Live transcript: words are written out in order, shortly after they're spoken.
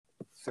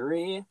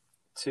Three,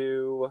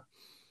 two,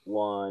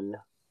 one.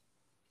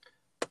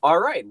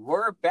 All right,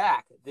 we're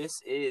back. This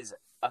is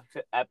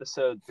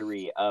episode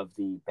 3 of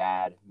the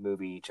Bad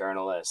Movie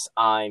Journalists.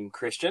 I'm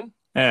Christian.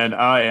 And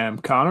I am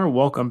Connor.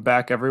 Welcome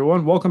back,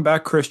 everyone. Welcome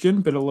back,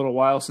 Christian. Been a little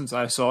while since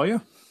I saw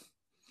you.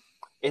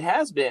 It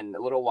has been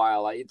a little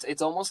while.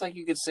 It's almost like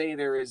you could say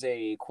there is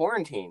a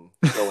quarantine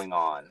going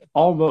on.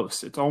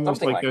 Almost. It's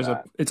almost Something like like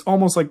that. it's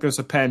almost like there's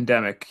a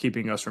pandemic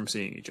keeping us from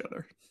seeing each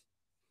other.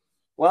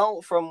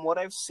 Well, from what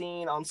I've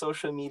seen on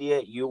social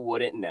media, you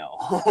wouldn't know.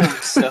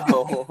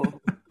 So,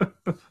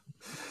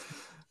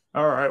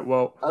 all right.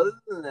 Well, other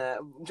than that,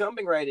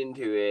 jumping right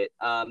into it,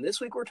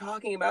 this week we're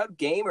talking about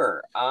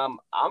Gamer. I'm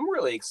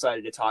really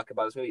excited to talk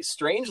about this movie.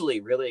 Strangely,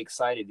 really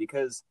excited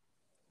because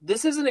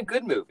this isn't a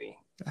good movie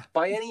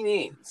by any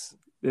means.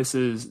 this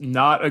is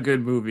not a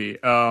good movie.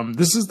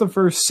 This is the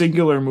first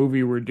singular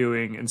movie we're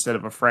doing instead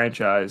of a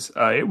franchise.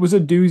 It was a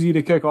doozy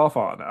to kick off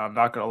on. I'm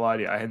not going to lie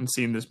to you. I hadn't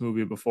seen this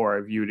movie before.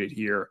 I viewed it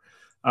here.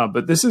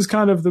 But this is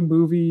kind of the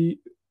movie.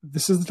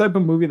 This is the type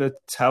of movie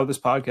that's how this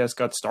podcast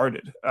got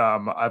started.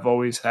 I've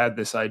always had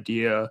this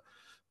idea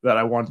that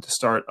I wanted to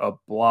start a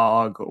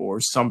blog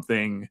or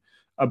something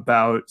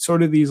about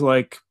sort of these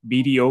like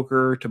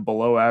mediocre to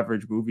below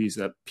average movies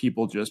that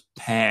people just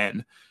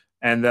pan.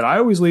 And then I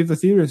always leave the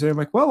theater saying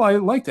like, well, I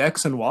liked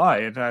X and Y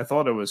and I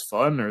thought it was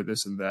fun or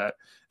this and that.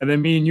 And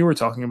then me and you were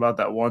talking about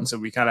that once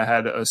and we kind of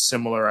had a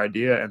similar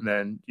idea. And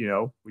then,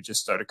 we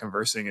just started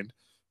conversing and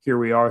here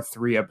we are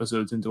 3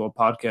 episodes into a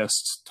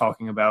podcast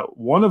talking about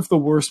one of the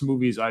worst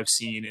movies I've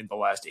seen in the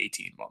last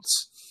 18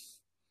 months.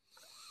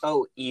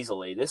 Oh,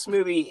 easily. This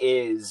movie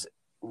is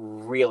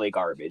really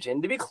garbage.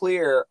 And to be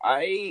clear,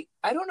 I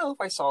don't know if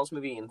I saw this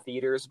movie in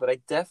theaters, but I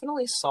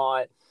definitely saw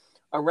it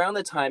around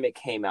the time it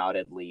came out,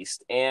 at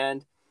least.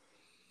 And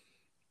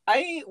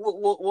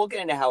we'll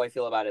get into how I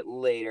feel about it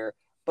later.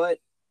 But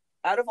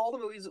out of all the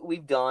movies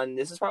we've done,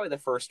 this is probably the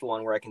first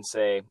one where I can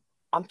say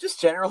I'm just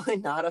generally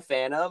not a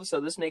fan of. So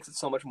this makes it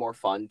so much more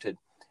fun to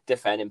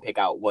defend and pick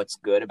out what's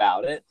good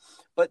about it.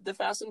 But the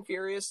Fast and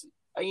Furious,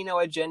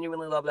 I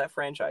genuinely love that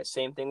franchise.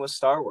 Same thing with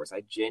Star Wars.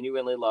 I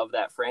genuinely love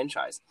that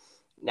franchise.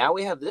 Now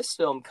we have this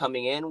film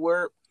coming in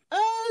where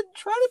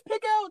try to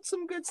pick out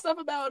some good stuff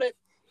about it.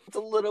 It's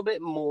a little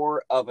bit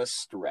more of a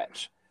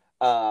stretch.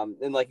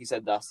 And like you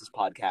said, thus this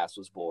podcast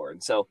was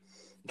born. So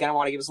you kind of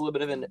want to give us a little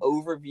bit of an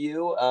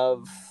overview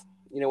of,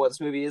 what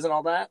this movie is and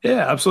all that?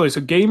 Yeah, absolutely.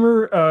 So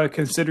Gamer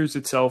considers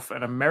itself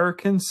an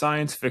American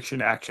science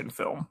fiction action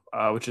film,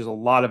 which is a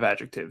lot of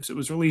adjectives. It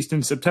was released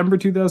in September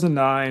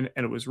 2009,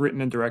 and it was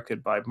written and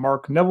directed by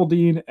Mark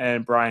Neveldine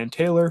and Brian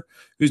Taylor,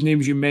 whose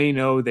names you may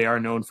know. They are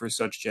known for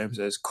such gems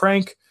as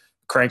Crank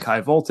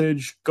High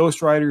Voltage,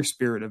 Ghost Rider,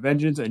 Spirit of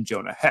Vengeance, and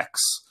Jonah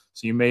Hex.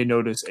 So you may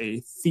notice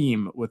a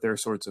theme with their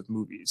sorts of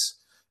movies.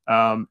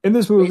 In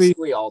this movie,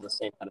 basically all the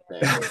same kind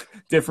of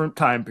thing. Different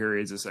time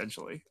periods,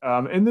 essentially.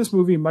 In this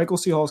movie, Michael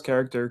C. Hall's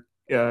character,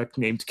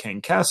 named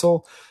Ken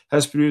Castle,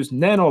 has produced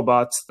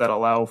nanobots that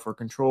allow for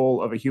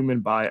control of a human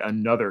by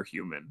another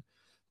human.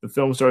 The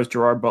film stars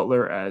Gerard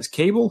Butler as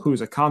Cable, who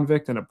is a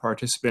convict and a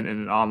participant in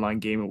an online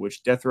game in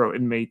which death row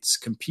inmates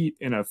compete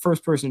in a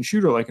first-person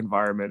shooter-like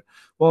environment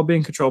while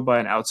being controlled by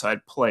an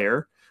outside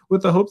player,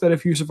 with the hope that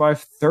if you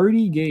survive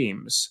 30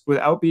 games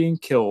without being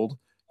killed,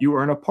 you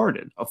earn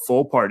a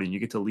full pardon. You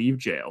get to leave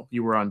jail.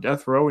 You were on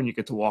death row and you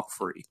get to walk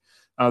free.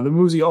 The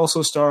movie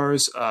also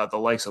stars the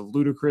likes of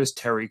Ludacris,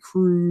 Terry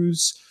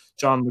Crews,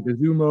 John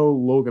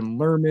Leguizamo, Logan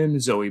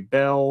Lerman, Zoe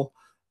Bell.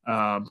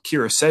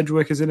 Kira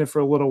Sedgwick is in it for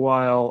a little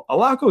while. A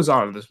lot goes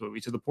on in this movie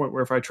to the point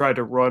where if I tried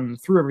to run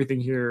through everything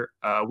here,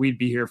 we'd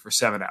be here for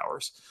 7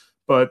 hours.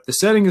 But the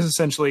setting is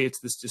essentially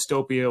it's this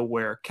dystopia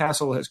where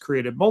Castle has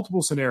created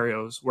multiple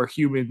scenarios where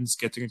humans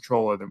get to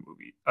control other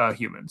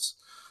humans.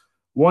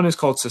 One is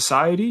called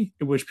Society,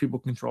 in which people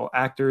control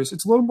actors.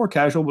 It's a little more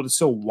casual, but it's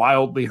still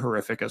wildly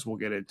horrific, as we'll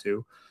get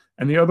into.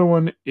 And the other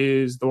one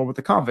is the one with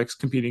the convicts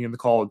competing in the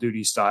Call of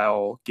Duty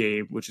style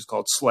game, which is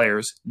called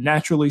Slayers,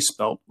 naturally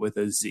spelt with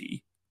a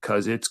Z,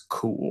 because it's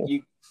cool.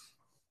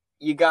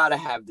 You gotta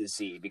have the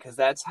Z, because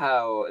that's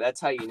how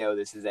you know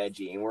this is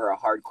edgy, and we're a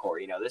hardcore.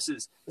 This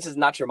is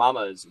not your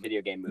mama's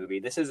video game movie.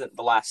 This isn't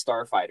The Last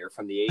Starfighter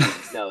from the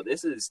 80s. No,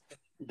 this is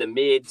the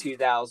mid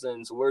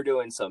 2000s. We're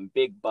doing some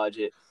big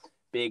budget,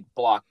 big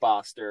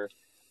blockbuster,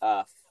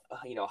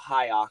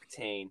 high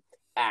octane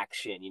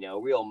action,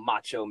 real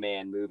macho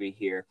man movie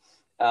here.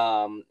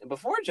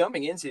 Before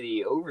jumping into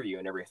the overview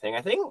and everything,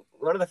 I think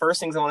one of the first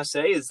things I want to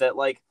say is that,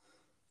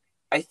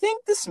 I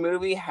think this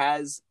movie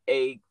has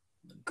a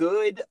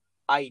good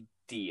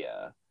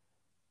idea.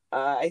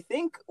 I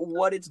think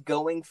what it's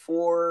going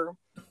for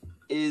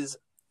is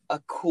a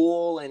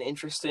cool and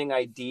interesting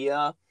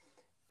idea,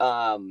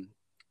 and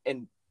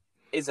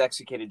is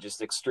executed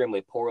just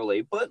extremely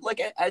poorly. But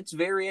at its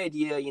very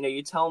idea,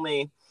 you tell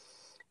me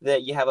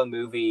that you have a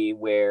movie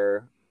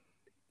where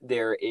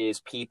there is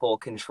people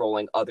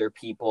controlling other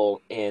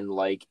people in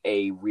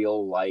a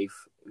real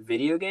life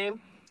video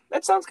game.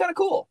 That sounds kind of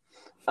cool.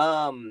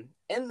 And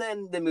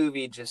then the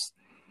movie just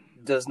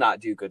does not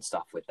do good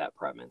stuff with that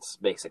premise,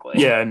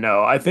 basically. Yeah,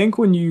 no. I think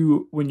when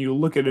you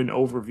look at an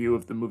overview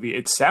of the movie,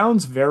 it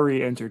sounds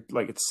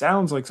it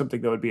sounds like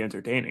something that would be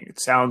entertaining.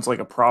 It sounds like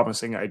a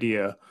promising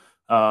idea.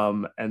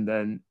 And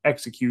then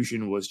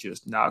execution was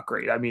just not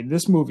great. I mean,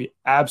 this movie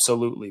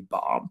absolutely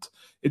bombed.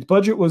 Its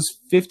budget was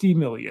 50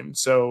 million,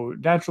 so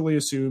naturally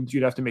assumed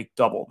you'd have to make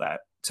double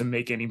that to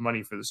make any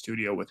money for the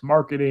studio with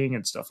marketing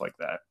and stuff like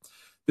that.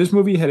 This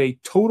movie had a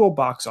total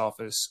box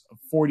office of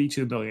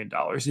 $42 million.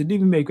 It didn't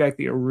even make back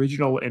the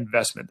original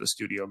investment the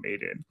studio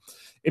made in.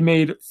 It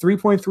made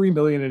 $3.3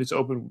 million in its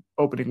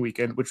opening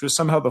weekend, which was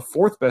somehow the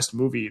fourth best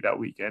movie that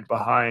weekend,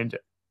 behind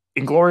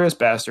Inglourious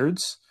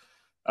Basterds,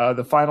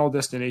 The Final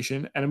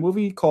Destination, and a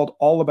movie called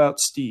All About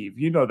Steve.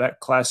 You know, that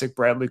classic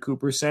Bradley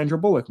Cooper, Sandra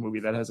Bullock movie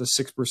that has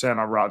a 6%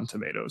 on Rotten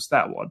Tomatoes.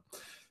 That one.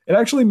 It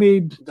actually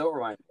made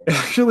over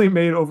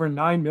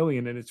 $9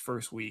 million in its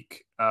first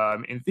week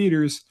in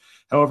theaters.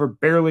 However,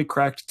 barely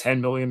cracked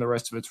 $10 million the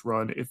rest of its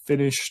run. It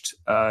finished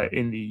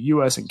in the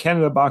U.S. and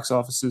Canada box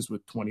offices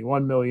with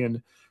 $21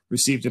 million,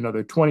 received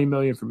another $20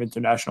 million from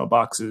international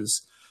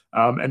boxes,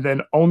 and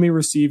then only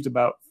received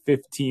about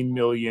 $15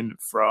 million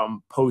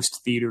from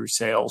post-theater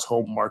sales,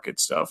 home market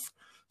stuff.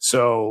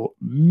 So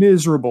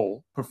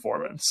miserable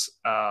performance.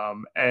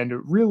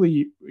 And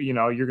really, you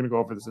know, you're going to go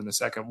over this in a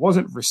second,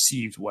 wasn't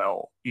received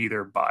well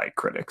either by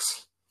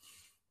critics.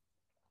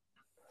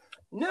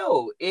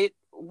 No, it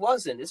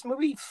wasn't. This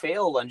movie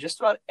failed on just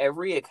about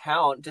every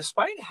account,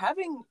 despite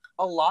having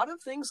a lot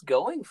of things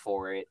going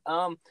for it.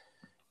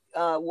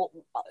 Well,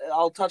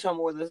 I'll touch on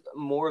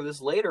more of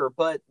this later,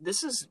 but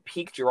this is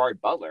peak Gerard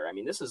Butler. I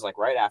mean, this is like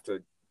right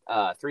after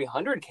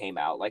 300 came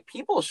out. Like,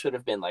 people should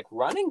have been like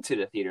running to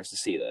the theaters to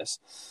see this.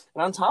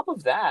 And on top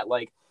of that,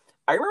 like,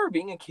 I remember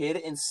being a kid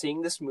and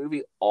seeing this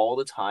movie all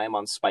the time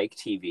on Spike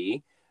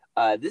TV.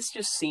 This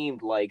just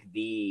seemed like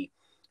the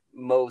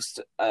most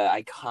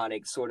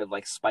iconic sort of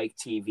like Spike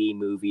TV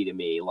movie to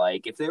me.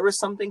 Like, if there was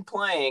something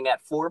playing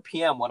at 4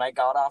 p.m. when I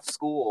got off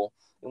school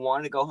and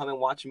wanted to go home and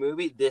watch a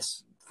movie,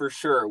 this for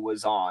sure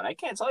was on. I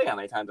can't tell you how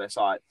many times I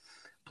saw it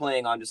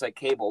playing on just like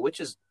cable,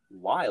 which is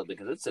wild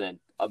because it's an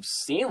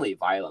obscenely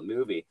violent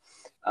movie.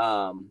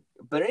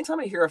 But anytime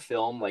I hear a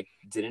film like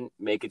didn't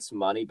make its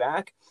money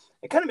back,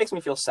 it kind of makes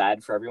me feel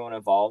sad for everyone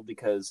involved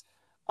because,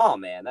 oh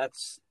man,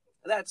 that's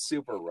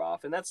super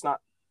rough. And that's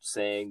not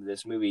saying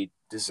this movie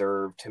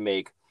deserved to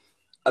make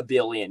 $1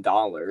 billion,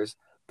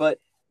 but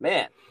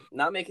man,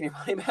 not making your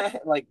money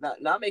back, like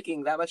not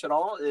making that much at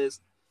all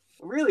is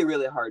really,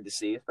 really hard to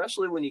see,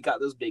 especially when you got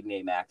those big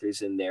name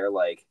actors in there.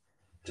 Like,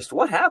 just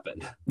what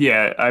happened?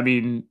 Yeah, I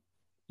mean,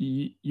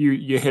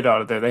 you hit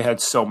on it there. They had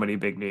so many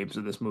big names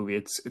in this movie.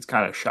 It's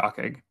kind of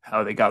shocking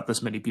how they got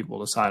this many people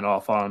to sign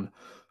off on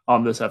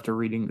this after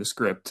reading the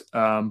script.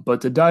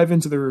 But to dive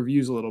into the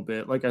reviews a little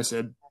bit, like I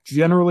said,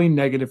 generally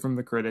negative from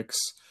the critics.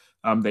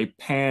 They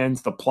panned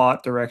the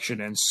plot, direction,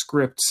 and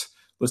script,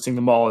 listing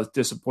them all as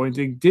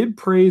disappointing. Did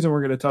praise, and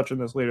we're going to touch on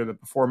this later, the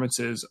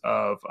performances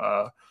of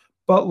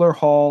Butler,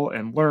 Hall,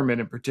 and Lerman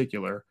in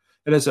particular.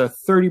 It has a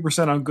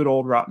 30% on good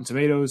old Rotten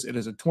Tomatoes. It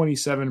has a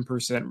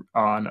 27%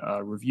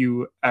 on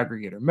review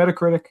aggregator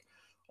Metacritic.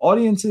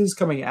 Audiences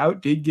coming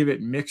out did give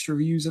it mixed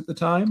reviews at the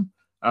time,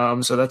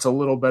 so that's a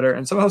little better.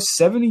 And somehow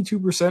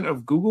 72%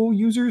 of Google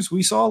users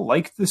we saw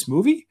liked this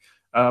movie.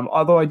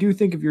 Although I do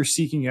think if you're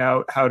seeking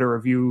out how to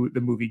review the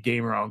movie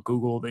Gamer on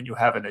Google, then you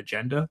have an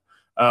agenda.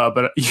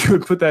 But you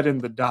would put that in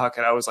the doc,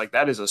 and I was like,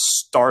 that is a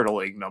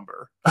startling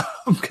number,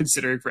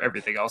 considering for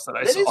everything else that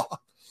I saw.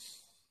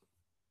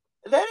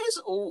 That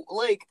is,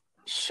 like,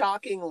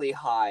 shockingly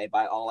high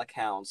by all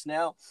accounts.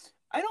 Now,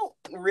 I don't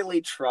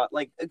really trust,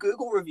 like,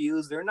 Google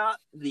reviews, they're not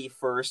the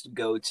first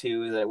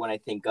go-to that when I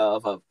think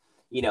of,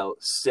 you know,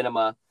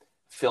 cinema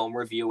film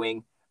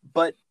reviewing,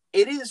 but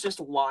it is just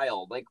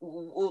wild. Like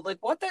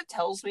what that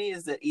tells me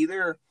is that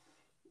either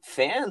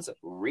fans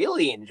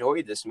really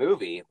enjoyed this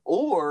movie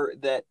or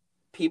that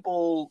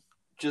people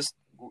just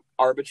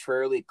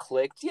arbitrarily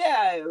clicked,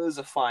 yeah, it was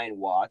a fine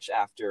watch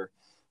after,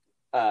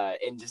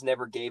 and just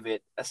never gave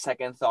it a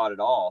second thought at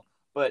all.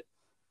 But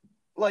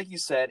like you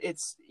said,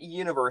 it's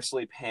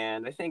universally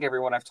panned. I think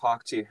everyone I've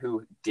talked to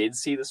who did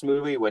see this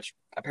movie, which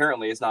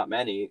apparently is not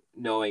many,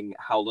 knowing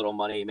how little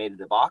money it made at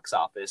the box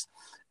office,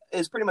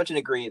 is pretty much in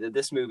agreement that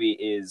this movie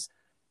is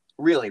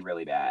really,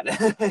 really bad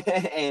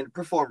and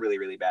performed really,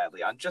 really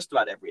badly on just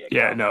about every account.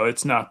 Yeah, no,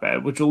 it's not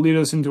bad, which will lead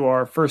us into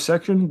our first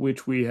section,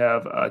 which we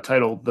have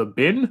titled The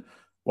Bin,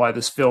 Why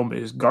This Film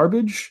is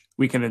Garbage.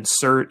 We can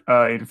insert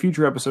in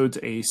future episodes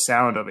a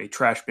sound of a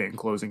trash bin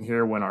closing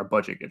here when our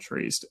budget gets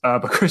raised.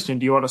 But Christian,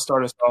 do you want to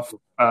start us off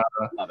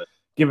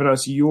giving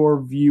us your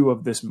view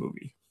of this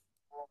movie?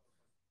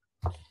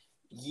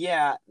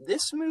 Yeah,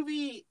 this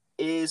movie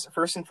is,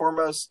 first and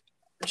foremost,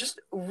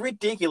 just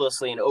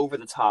ridiculously and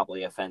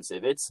over-the-toply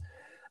offensive. It's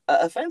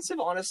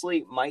offensive,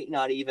 honestly, might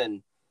not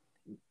even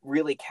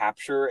really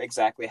capture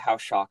exactly how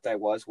shocked I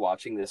was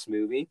watching this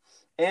movie.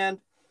 And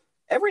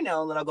every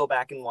now and then I'll go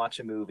back and watch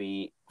a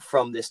movie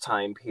from this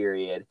time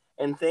period,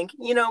 and think,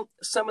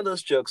 some of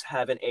those jokes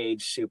haven't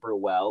aged super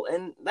well,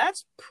 and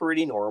that's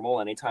pretty normal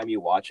anytime you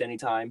watch any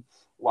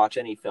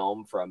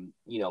film from,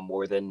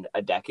 more than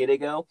a decade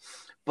ago.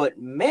 But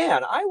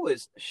man, I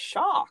was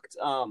shocked.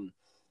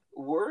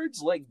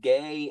 Words like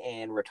gay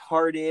and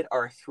retarded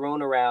are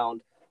thrown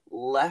around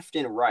left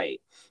and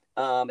right.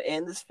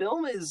 And this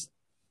film is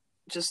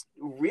just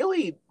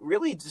really,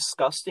 really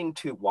disgusting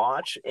to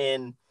watch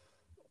in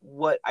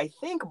what I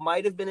think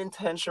might have been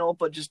intentional,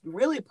 but just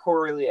really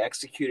poorly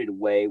executed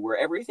way, where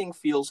everything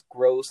feels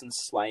gross and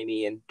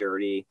slimy and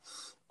dirty.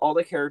 All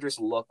the characters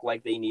look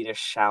like they need a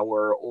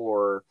shower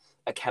or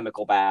a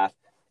chemical bath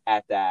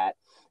at that.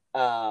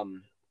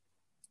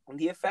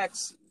 The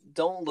effects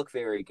don't look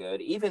very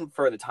good, even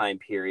for the time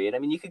period. I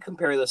mean, you could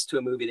compare this to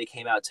a movie that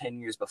came out 10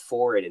 years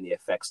before it, and the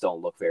effects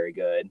don't look very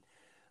good.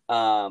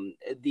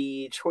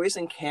 The choice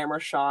in camera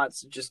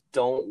shots just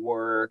don't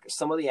work.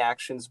 Some of the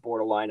action's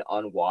borderline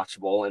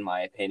unwatchable, in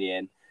my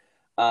opinion.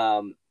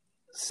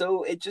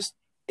 So it just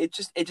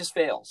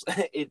fails.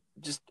 It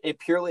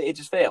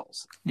just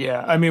fails.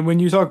 Yeah, I mean, when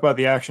you talk about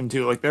the action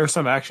too, like there are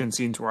some action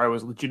scenes where I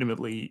was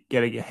legitimately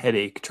getting a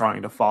headache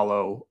trying to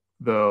follow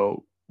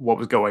what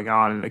was going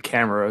on and the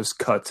cameras,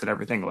 cuts, and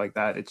everything like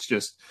that. It's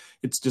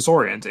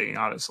disorienting,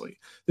 honestly.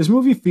 This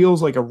movie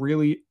feels like a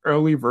really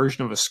early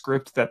version of a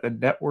script that the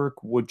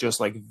network would just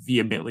like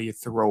vehemently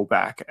throw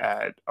back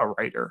at a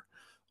writer.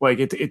 Like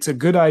it's a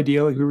good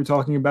idea, like we were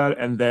talking about,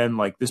 and then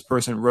like this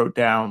person wrote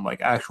down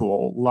like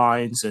actual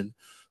lines and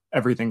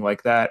everything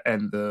like that,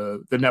 and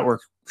the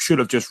network should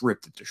have just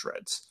ripped it to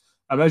shreds.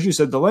 As you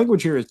said, the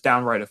language here is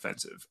downright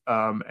offensive,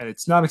 and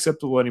it's not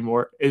acceptable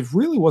anymore. It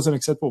really wasn't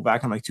acceptable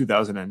back in like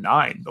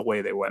 2009, the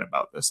way they went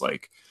about this.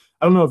 Like,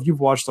 I don't know if you've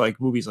watched like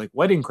movies like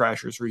Wedding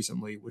Crashers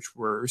recently, which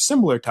were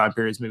similar time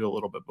periods, maybe a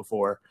little bit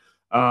before.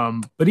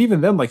 But even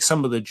then, like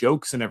some of the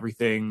jokes and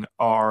everything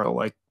are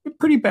like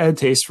pretty bad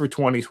taste for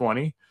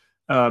 2020.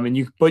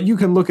 But you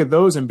can look at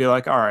those and be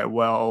like, all right,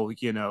 well,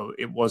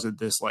 it wasn't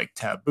this like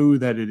taboo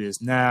that it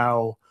is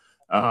now.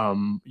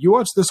 You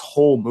watch this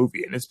whole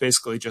movie and it's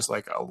basically just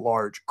like a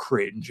large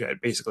cringe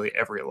at basically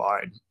every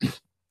line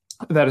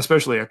that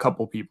especially a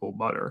couple people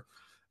mutter.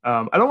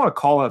 I don't want to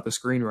call out the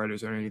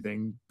screenwriters or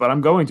anything, but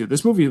I'm going to.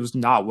 This movie was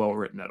not well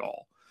written at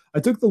all.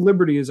 I took the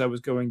liberty as I was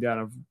going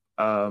down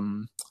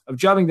of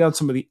jotting down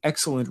some of the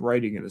excellent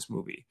writing in this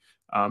movie.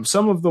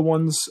 Some of the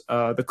ones,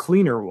 the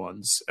cleaner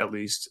ones, at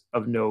least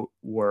of note,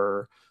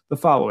 were the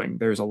following.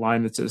 There's a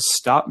line that says,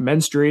 "Stop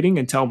menstruating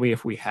and tell me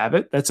if we have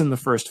it." That's in the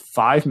first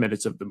 5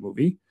 minutes of the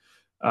movie.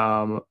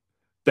 That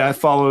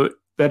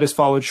is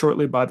followed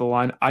shortly by the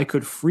line, "I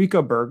could freak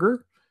a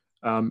burger."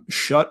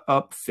 "Shut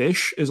up,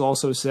 fish" is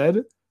also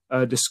said.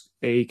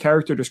 A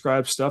character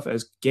describes stuff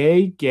as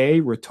gay,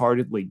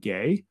 retardedly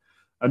gay.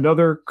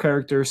 Another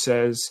character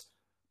says,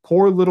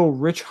 "Poor little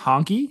rich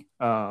honky,"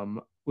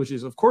 which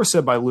is of course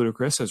said by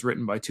Ludacris, as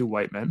written by two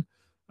white men.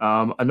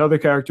 Another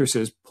character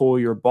says, "Pull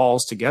your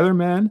balls together,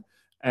 man."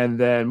 And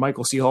then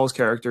Michael C. Hall's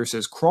character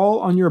says, "Crawl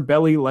on your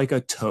belly like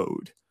a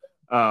toad."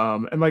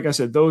 And like I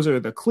said, those are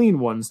the clean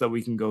ones that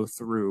we can go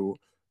through,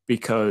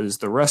 because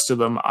the rest of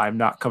them I'm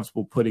not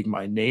comfortable putting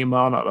my name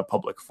on a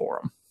public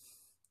forum.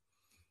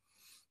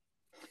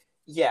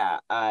 Yeah,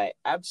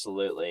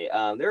 absolutely.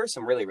 There are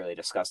some really, really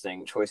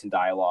disgusting choice in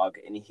dialogue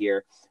in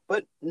here,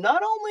 but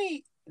not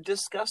only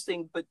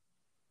disgusting, but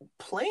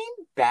plain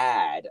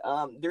bad.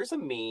 There's a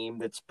meme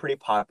that's pretty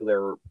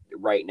popular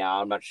right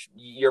now. I'm not sure,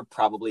 you're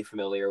probably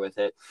familiar with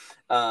it.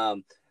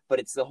 But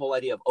it's the whole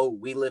idea of, oh,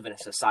 we live in a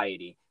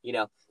society.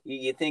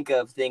 You think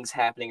of things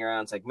happening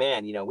around. It's like,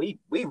 man, we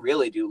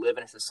really do live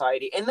in a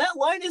society. And that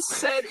line is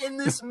said in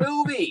this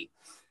movie,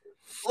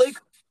 like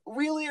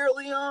really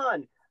early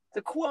on.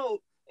 The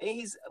quote,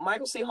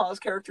 Michael C. Hall's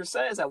character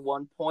says at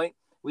one point,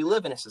 "We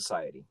live in a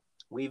society.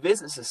 We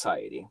visit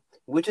society.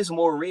 Which is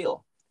more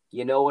real?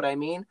 You know what I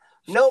mean?"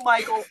 No,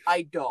 Michael,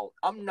 I don't.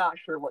 I'm not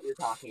sure what you're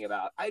talking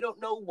about. I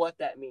don't know what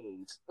that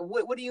means.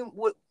 What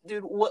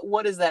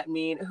does that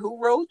mean?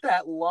 Who wrote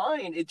that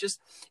line?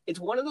 It's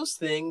one of those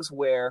things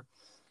where,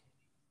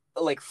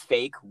 like,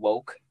 fake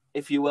woke,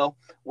 if you will,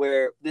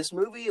 where this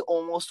movie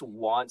almost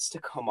wants to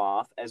come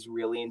off as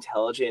really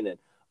intelligent and,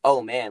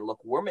 oh man, look,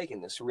 we're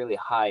making this really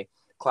high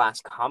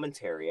class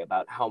commentary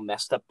about how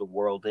messed up the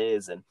world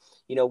is, and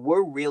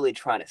we're really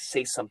trying to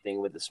say something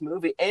with this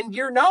movie, and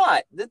you're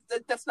not.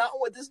 That's not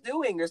what this is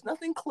doing. There's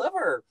nothing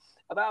clever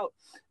about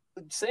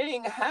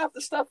saying half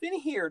the stuff in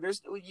here.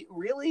 There's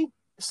really,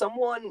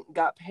 someone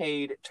got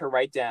paid to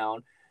write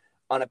down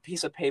on a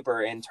piece of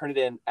paper and turn it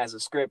in as a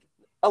script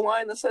a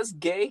line that says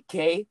gay,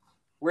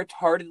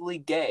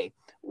 retardedly gay.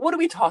 What are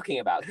we talking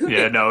about?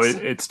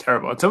 It's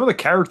terrible. And some of the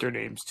character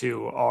names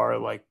too are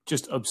like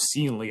just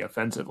obscenely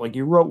offensive. Like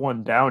you wrote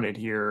one down in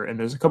here, and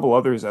there's a couple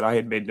others that I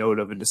had made note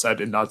of and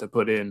decided not to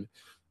put in,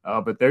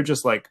 but they're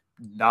just like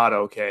not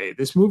okay.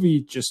 This movie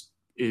just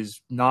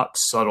is not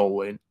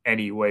subtle in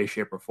any way,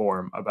 shape, or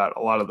form about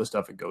a lot of the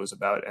stuff it goes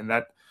about, and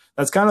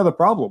that's kind of the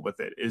problem with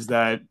it, is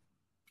that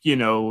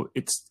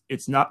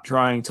it's not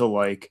trying to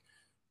like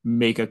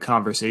make a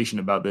conversation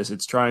about this.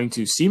 It's trying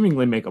to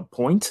seemingly make a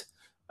point.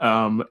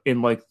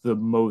 in like the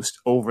most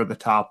over the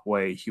top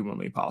way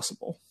humanly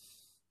possible.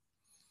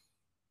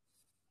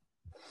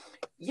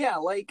 Yeah,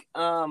 like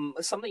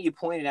something you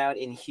pointed out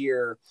in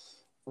here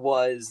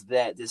was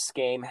that this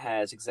game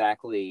has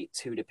exactly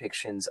two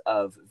depictions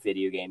of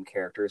video game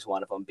characters,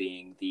 one of them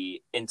being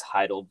the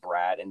entitled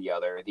brat and the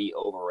other the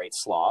overweight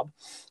slob.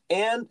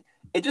 And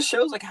it just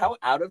shows like how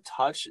out of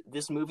touch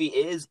this movie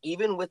is,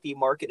 even with the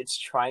market it's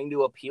trying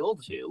to appeal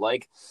to.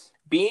 Like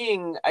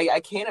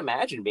I can't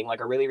imagine being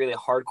like a really, really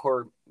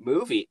hardcore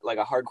movie, like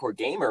a hardcore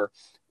gamer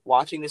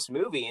watching this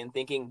movie and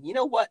thinking, you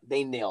know what,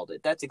 they nailed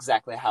it. That's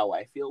exactly how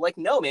I feel. Like,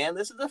 no, man,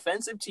 this is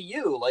offensive to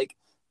you. Like,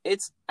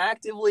 it's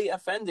actively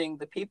offending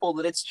the people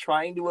that it's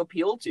trying to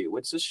appeal to,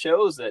 which just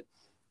shows that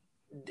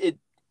it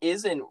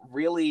isn't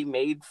really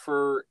made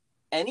for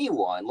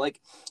anyone. Like,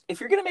 if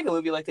you're going to make a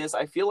movie like this,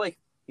 I feel like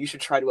you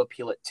should try to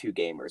appeal it to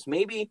gamers.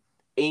 Maybe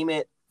aim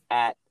it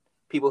at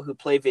people who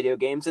play video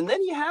games, and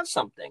then you have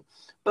something.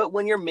 But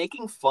when you're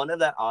making fun of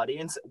that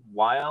audience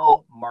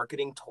while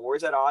marketing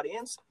towards that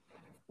audience,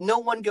 no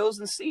one goes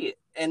and see it.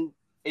 And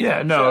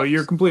yeah, no,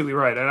 you're completely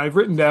right. And I've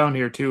written down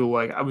here too,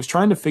 like I was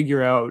trying to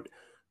figure out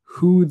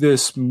who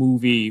this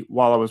movie,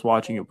 while I was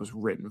watching it, was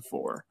written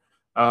for.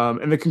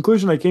 And the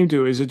conclusion I came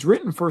to is it's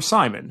written for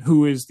Simon,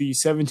 who is the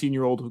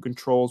 17-year-old who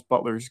controls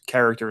Butler's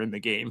character in the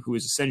game, who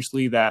is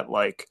essentially that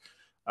like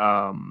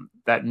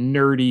that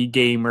nerdy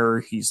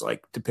gamer. He's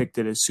like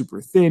depicted as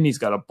super thin. He's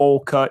got a bowl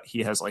cut. He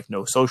has like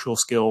no social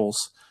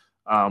skills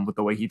with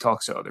the way he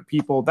talks to other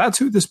people. That's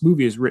who this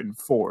movie is written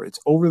for. It's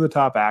over the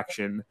top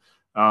action.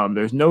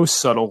 There's no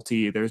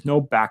subtlety. There's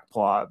no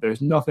backplot.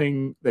 There's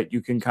nothing that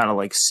you can kind of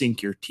like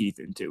sink your teeth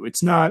into.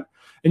 It's not,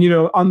 and you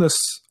know, on this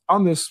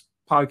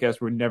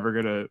podcast, we're never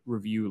going to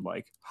review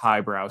like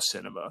highbrow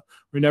cinema.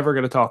 We're never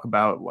going to talk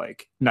about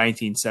like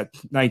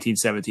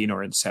 1917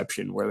 or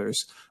Inception, where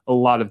there's a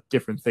lot of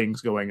different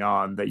things going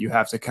on that you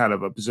have to kind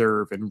of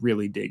observe and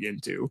really dig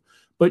into.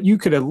 But you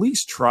could at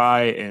least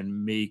try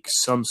and make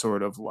some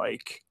sort of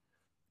like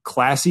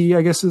classy,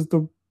 I guess is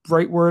the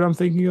right word I'm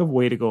thinking of,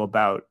 way to go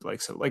about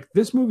like, so like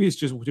this movie is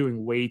just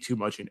doing way too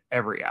much in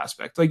every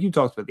aspect. Like you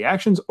talked about, the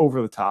action's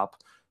over the top.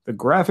 The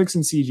graphics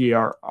and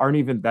CGI aren't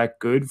even that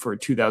good for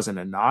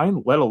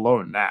 2009, let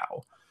alone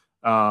now.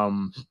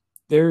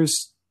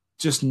 There's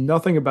just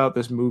nothing about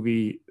this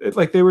movie.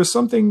 Like there was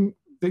something,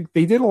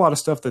 they did a lot of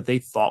stuff that they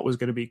thought was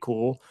going to be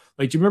cool.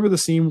 Like, do you remember the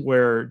scene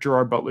where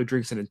Gerard Butler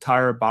drinks an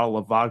entire bottle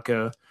of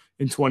vodka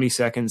in 20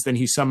 seconds, then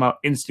he's somehow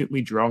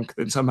instantly drunk,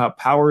 then somehow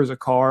powers a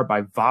car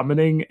by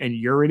vomiting and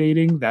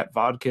urinating that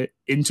vodka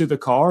into the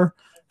car,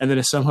 and then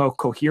is somehow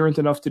coherent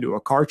enough to do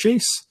a car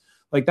chase?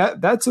 Like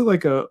that's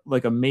like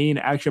a main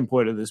action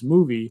point of this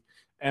movie.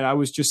 And I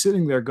was just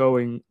sitting there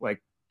going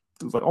like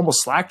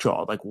almost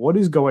slack-jawed. Like, what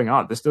is going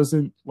on? This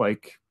doesn't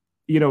like,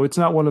 you know, it's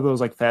not one of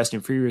those like Fast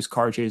and Furious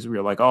car chases where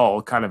you're like,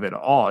 oh, kind of in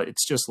awe.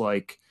 It's just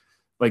like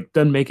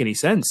doesn't make any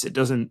sense. It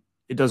doesn't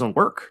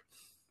work.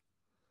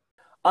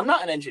 I'm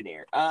not an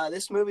engineer.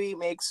 This movie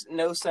makes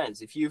no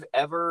sense. If you've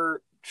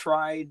ever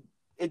tried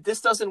it,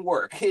 this doesn't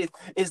work. It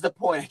is the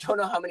point. I don't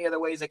know how many other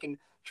ways I can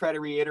try to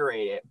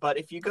reiterate it. But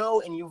if you go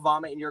and you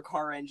vomit in your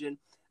car engine,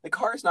 the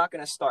car is not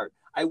going to start.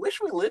 I wish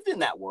we lived in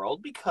that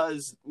world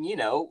because, you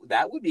know,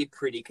 that would be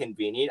pretty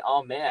convenient.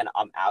 Oh, man,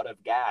 I'm out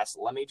of gas.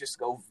 Let me just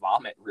go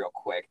vomit real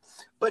quick.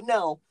 But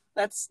no,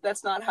 that's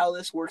not how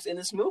this works. And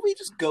this movie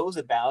just goes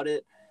about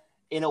it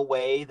in a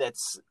way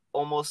that's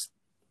almost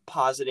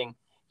positing,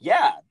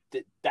 yeah,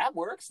 that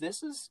works.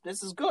 This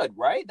is good,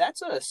 right?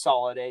 That's a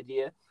solid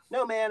idea.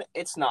 No, man,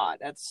 it's not.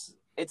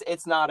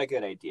 It's not a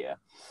good idea.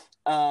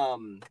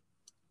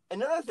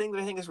 Another thing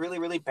that I think is really,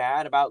 really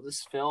bad about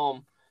this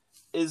film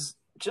is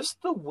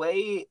just the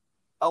way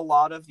a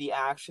lot of the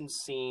action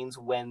scenes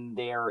when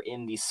they're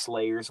in the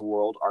Slayer's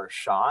world are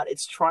shot.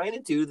 It's trying to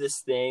do this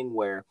thing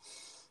where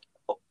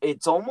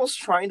it's almost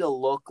trying to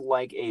look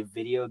like a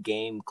video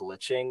game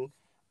glitching.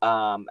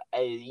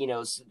 You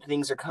know,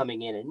 things are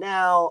coming in and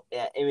out.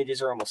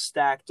 Images are almost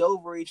stacked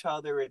over each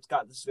other. It's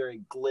got this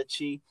very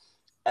glitchy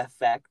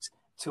effect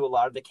to a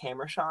lot of the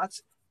camera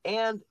shots,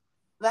 and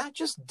that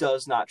just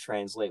does not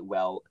translate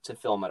well to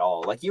film at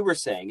all. Like you were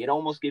saying, it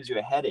almost gives you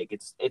a headache.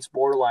 It's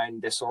borderline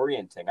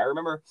disorienting. I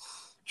remember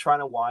trying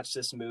to watch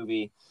this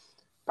movie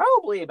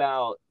probably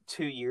about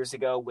 2 years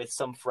ago with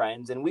some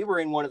friends, and we were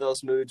in one of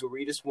those moods where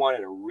we just wanted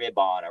to rib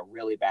on a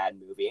really bad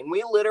movie, and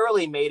we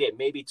literally made it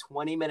maybe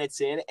 20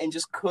 minutes in and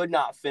just could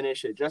not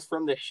finish it, just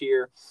from the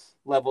sheer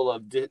level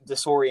of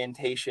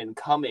disorientation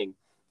coming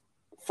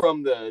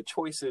from the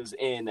choices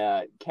in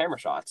camera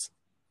shots.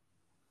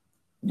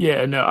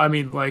 Yeah, no, I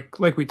mean, like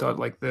we thought,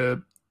 like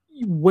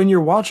when you're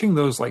watching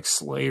those like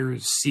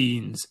Slayers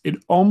scenes, it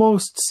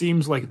almost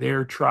seems like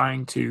they're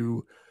trying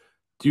to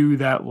do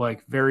that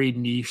like very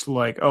niche,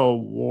 like, oh,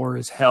 war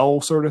is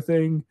hell sort of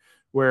thing,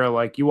 where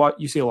like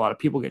you see a lot of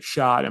people get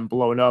shot and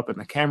blown up, and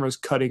the camera's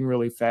cutting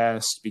really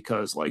fast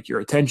because like your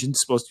attention's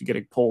supposed to be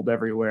getting pulled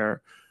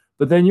everywhere.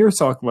 But then you're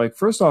talking like,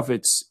 first off,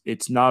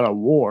 it's not a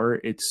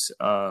war, it's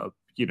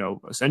you know,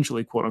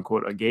 essentially quote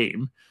unquote a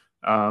game,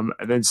 and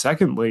then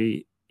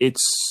secondly,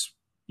 it's,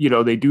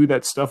 they do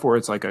that stuff where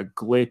it's like a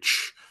glitch.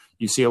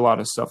 You see a lot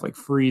of stuff like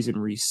freeze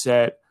and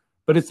reset,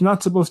 but it's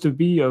not supposed to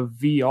be a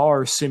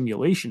VR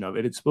simulation of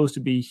it. It's supposed to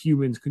be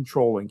humans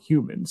controlling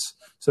humans.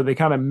 So they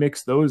kind of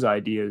mix those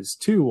ideas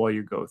too while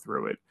you go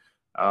through it.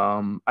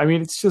 I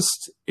mean, it's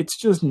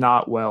just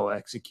not well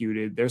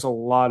executed. There's a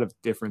lot of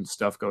different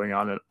stuff going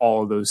on in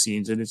all of those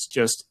scenes, and it's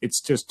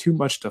just too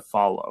much to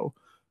follow.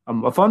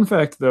 A fun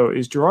fact, though,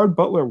 is Gerard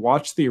Butler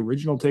watched the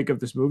original take of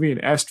this movie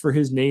and asked for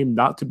his name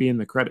not to be in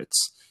the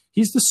credits.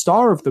 He's the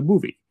star of the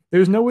movie.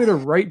 There's no way to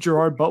write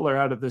Gerard Butler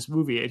out of this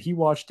movie, and he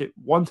watched it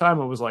one time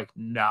and was like,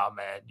 "Nah,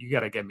 man, you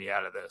got to get me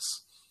out of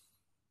this."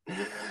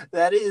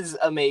 That is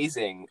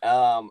amazing.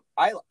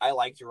 I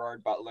like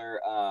Gerard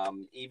Butler.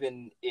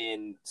 Even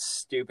in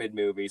stupid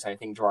movies, I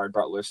think Gerard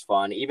Butler's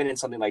fun. Even in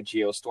something like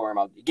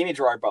Geostorm, give me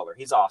Gerard Butler.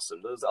 He's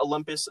awesome. Those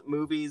Olympus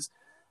movies,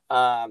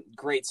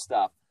 great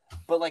stuff.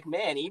 But like,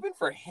 man, even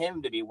for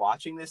him to be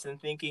watching this and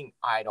thinking,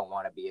 I don't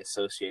want to be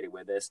associated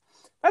with this,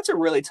 that's a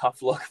really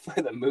tough look for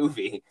the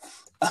movie.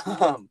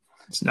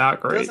 It's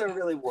not great. It doesn't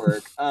really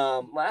work.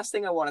 Last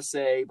thing I want to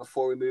say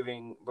before we move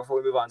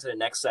on to the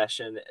next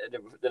section,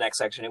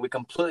 and we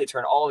completely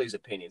turn all these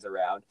opinions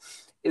around,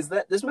 is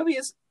that this movie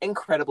is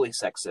incredibly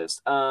sexist.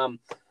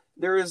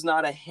 There is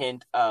not a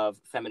hint of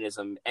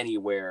feminism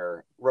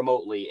anywhere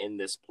remotely in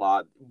this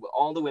plot.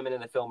 All the women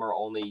in the film are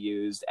only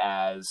used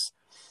as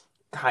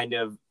kind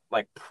of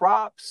like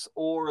props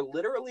or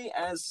literally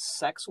as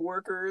sex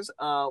workers.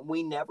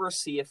 We never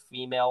see a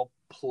female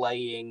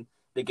playing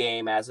the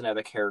game as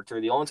another character.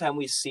 The only time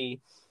we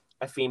see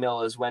a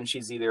female is when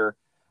she's either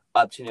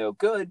up to no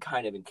good,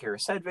 kind of in Kara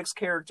Sedgwick's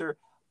character,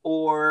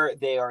 or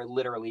they are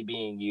literally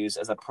being used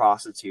as a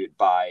prostitute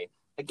by,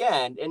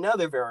 again,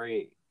 another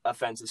very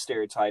offensive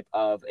stereotype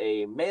of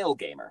a male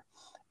gamer.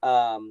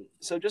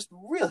 So just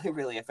really,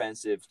 really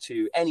offensive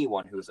to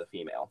anyone who's a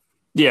female.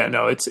 Yeah,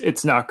 no,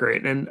 it's not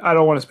great, and I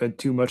don't want to spend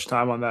too much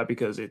time on that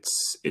because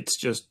it's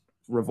just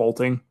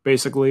revolting,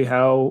 basically,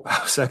 how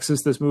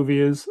sexist this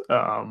movie is.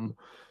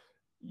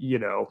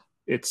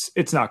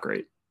 It's not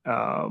great.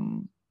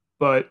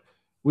 But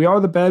we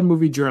are the bad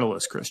movie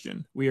journalists,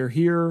 Christian. We are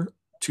here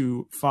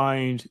to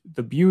find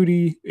the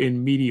beauty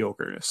in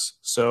mediocreness.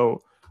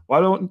 So why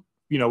don't,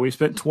 we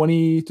spent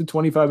 20 to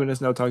 25 minutes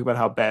now talking about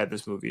how bad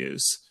this movie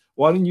is.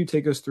 Why don't you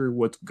take us through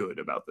what's good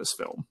about this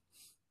film?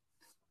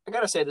 I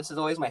gotta say, this is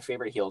always my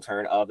favorite heel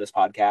turn of this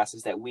podcast,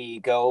 is that we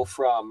go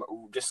from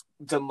just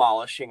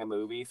demolishing a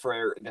movie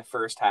for the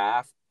first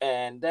half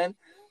and then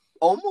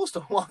almost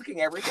walking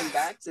everything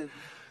back to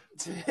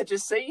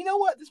just say, you know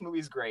what, this movie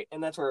is great,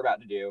 and that's what we're about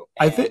to do,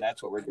 and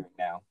that's what we're doing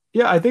now.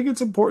 Yeah, I think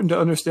it's important to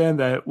understand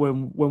that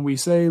when we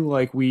say,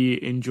 like,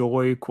 we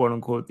enjoy,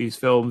 quote-unquote, these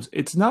films,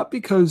 it's not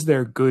because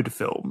they're good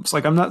films.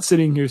 Like, I'm not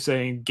sitting here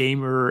saying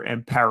Gamer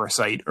and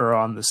Parasite are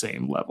on the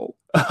same level,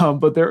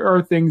 but there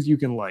are things you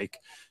can, like,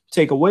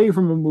 take away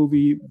from a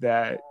movie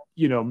that,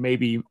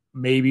 maybe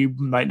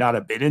might not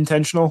have been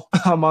intentional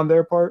on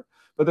their part,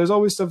 but there's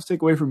always stuff to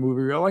take away from a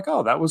movie where you're like,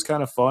 oh, that was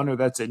kind of fun, or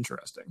that's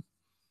interesting.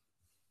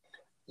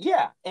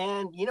 Yeah,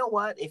 and you know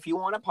what? If you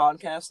want a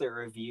podcast that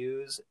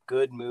reviews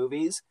good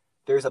movies,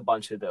 there's a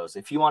bunch of those.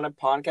 If you want a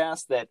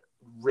podcast that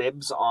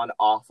ribs on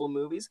awful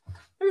movies,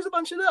 there's a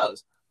bunch of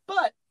those.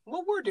 But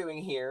what we're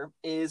doing here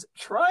is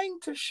trying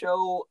to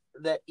show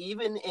that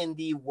even in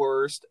the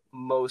worst,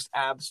 most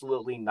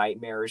absolutely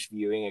nightmarish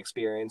viewing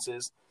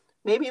experiences,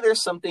 maybe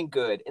there's something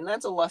good. And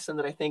that's a lesson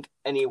that I think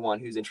anyone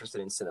who's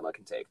interested in cinema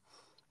can take.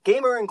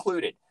 Gamer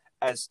included,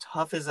 as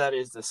tough as that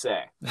is to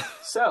say.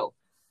 So,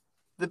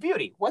 the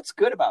beauty. What's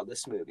good about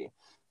this movie?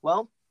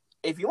 Well,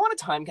 if you want a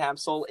time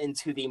capsule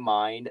into the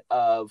mind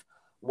of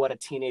what a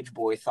teenage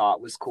boy thought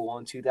was cool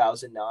in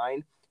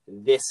 2009,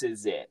 this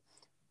is it.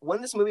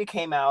 When this movie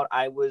came out,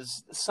 I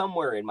was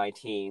somewhere in my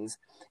teens,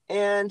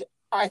 and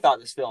I thought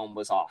this film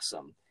was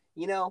awesome.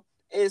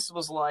 This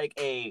was like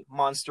a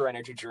Monster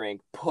Energy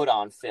drink put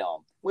on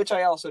film, which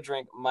I also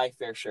drank my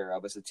fair share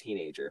of as a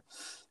teenager.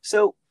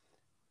 So,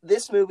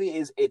 this movie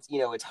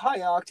it's high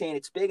octane,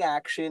 it's big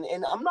action,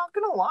 and I'm not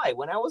gonna lie,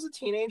 when I was a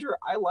teenager,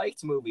 I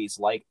liked movies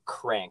like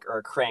Crank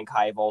or Crank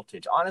High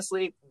Voltage.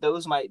 Honestly,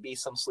 those might be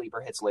some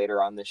sleeper hits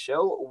later on this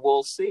show.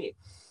 We'll see.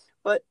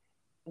 But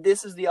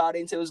this is the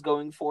audience it was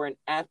going for, and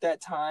at that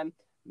time,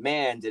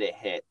 man, did it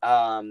hit.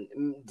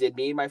 Did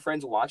me and my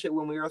friends watch it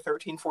when we were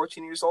 13,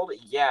 14 years old?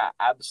 Yeah,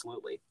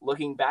 absolutely.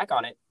 Looking back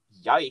on it,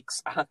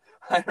 yikes. I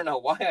don't know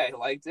why I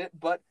liked it,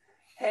 but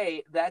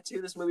hey, that's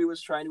who this movie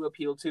was trying to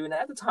appeal to, and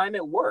at the time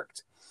it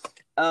worked.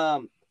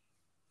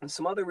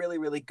 Some other really,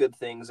 really good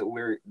things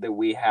that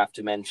we have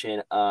to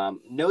mention.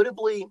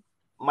 Notably,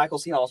 Michael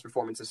C. Hall's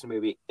performance in this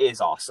movie is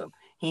awesome.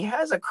 He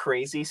has a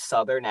crazy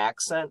Southern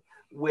accent,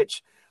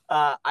 which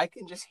I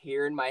can just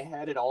hear in my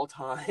head at all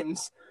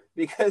times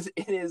because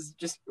it is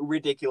just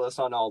ridiculous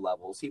on all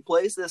levels. He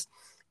plays this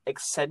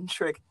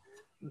eccentric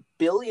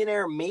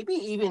billionaire, maybe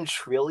even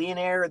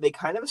trillionaire. They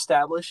kind of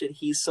establish that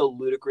he's so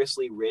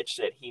ludicrously rich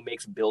that he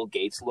makes Bill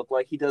Gates look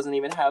like he doesn't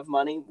even have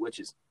money, which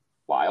is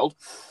wild.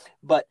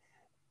 But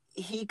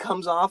he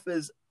comes off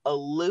as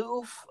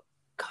aloof,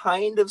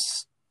 kind of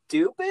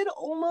stupid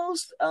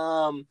almost.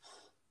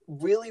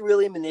 Really,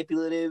 really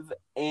manipulative,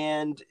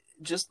 and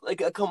just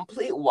like a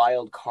complete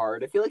wild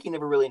card. I feel like you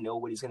never really know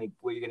what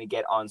you're gonna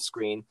get on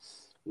screen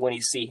when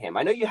you see him.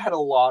 I know you had a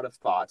lot of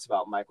thoughts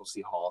about Michael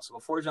C. Hall, so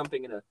before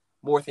jumping into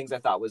more things I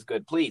thought was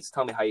good, please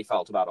tell me how you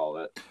felt about all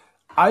of it.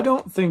 I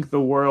don't think the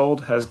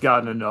world has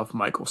gotten enough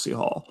Michael C.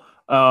 Hall.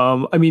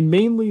 I mean,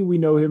 mainly we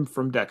know him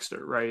from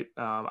Dexter, right?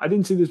 I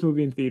didn't see this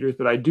movie in theaters,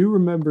 but I do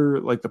remember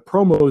like the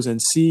promos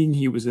and seeing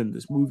he was in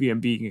this movie and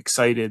being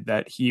excited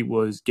that he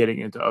was getting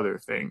into other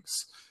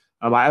things.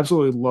 I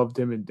absolutely loved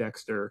him in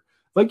Dexter.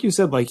 Like you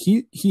said, like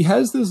he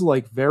has this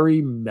like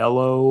very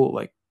mellow,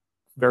 like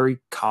very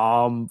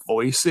calm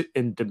voice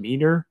and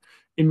demeanor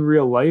in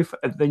real life,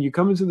 and then you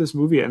come into this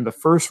movie, and the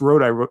first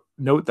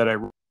note that I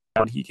wrote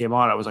when he came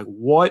on, I was like,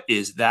 "What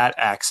is that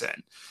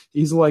accent?"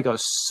 He's like a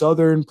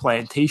southern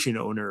plantation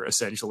owner,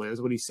 essentially.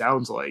 That's what he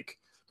sounds like.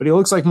 But he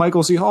looks like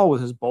Michael C. Hall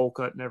with his bowl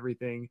cut and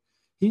everything.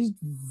 He's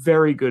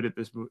very good at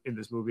this in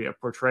this movie at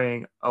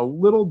portraying a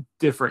little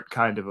different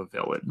kind of a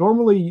villain.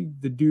 Normally,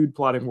 the dude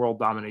plotting world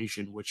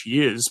domination, which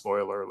he is,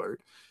 spoiler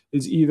alert,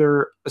 is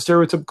either a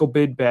stereotypical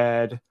big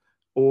bad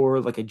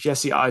or like a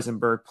Jesse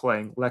Eisenberg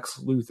playing Lex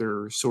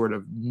Luthor sort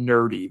of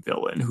nerdy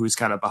villain who's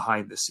kind of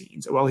behind the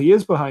scenes. While he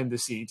is behind the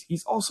scenes,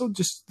 he's also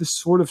just this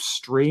sort of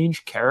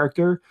strange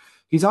character.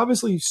 He's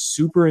obviously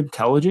super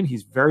intelligent.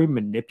 He's very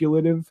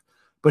manipulative,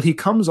 but he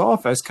comes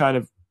off as kind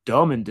of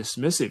dumb and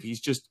dismissive. He's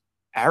just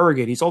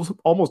arrogant. He's also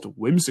almost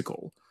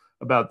whimsical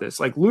about this.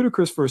 Like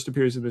Ludacris first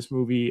appears in this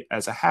movie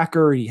as a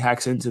hacker. He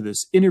hacks into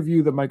this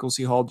interview that Michael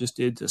C. Hall just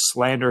did to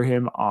slander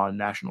him on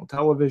national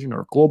television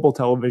or global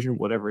television,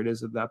 whatever it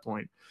is at that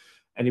point.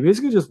 And he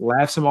basically just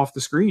laughs him off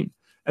the screen.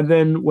 And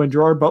then when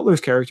Gerard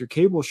Butler's character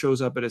Cable shows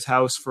up at his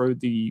house for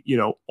the,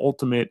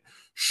 ultimate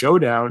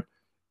showdown,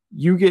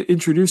 you get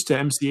introduced to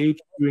MCH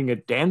doing a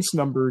dance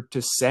number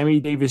to Sammy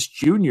Davis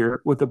Jr.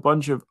 with a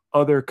bunch of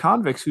other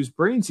convicts whose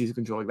brains he's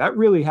controlling. That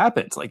really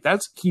happens. Like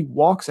he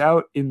walks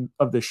out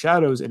of the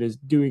shadows and is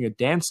doing a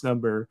dance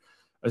number,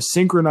 a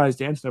synchronized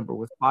dance number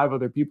with 5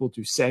 other people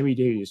to Sammy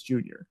Davis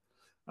Jr.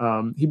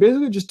 He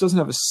basically just doesn't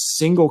have a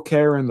single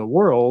care in the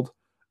world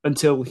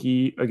until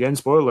he, again,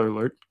 spoiler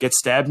alert, gets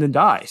stabbed and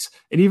dies.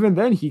 And even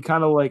then, he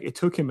kind of it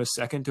took him a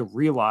second to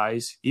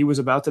realize he was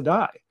about to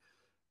die.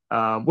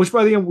 Which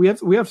by the end we have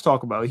to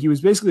talk about. He was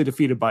basically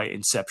defeated by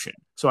Inception,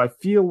 so I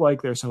feel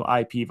like there's some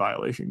IP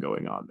violation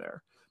going on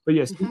there. But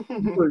yes, he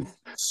was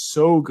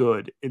so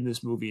good in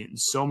this movie in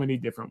so many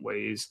different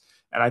ways,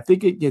 and I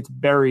think it gets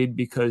buried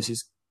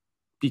because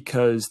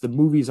the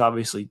movie's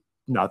obviously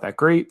not that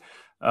great,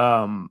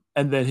 and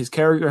then his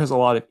character has a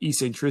lot of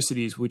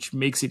eccentricities, which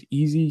makes it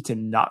easy to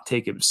not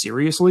take him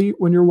seriously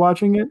when you're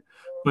watching it.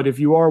 But if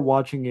you are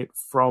watching it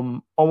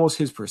from almost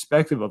his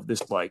perspective of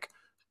this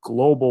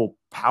global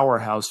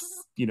powerhouse,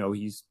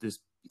 he's this,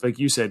 like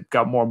you said,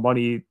 got more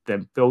money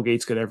than Bill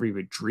Gates could ever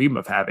even dream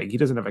of having. He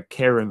doesn't have a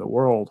care in the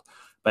world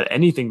but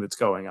anything that's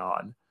going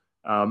on.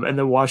 And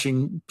then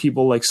watching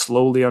people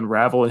slowly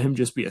unravel and him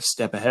just be a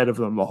step ahead of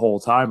them the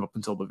whole time up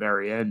until the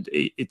very end.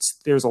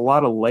 There's a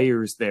lot of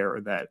layers there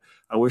that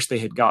I wish they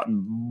had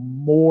gotten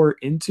more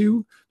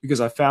into, because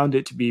I found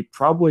it to be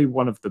probably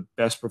one of the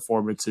best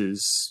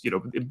performances,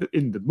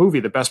 in the movie,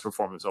 the best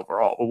performance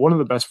overall, but one of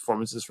the best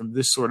performances from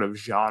this sort of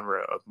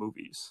genre of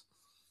movies.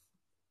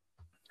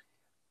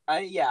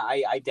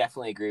 I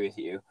definitely agree with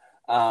you.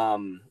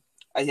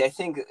 I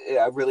think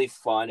a really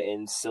fun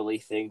and silly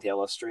thing to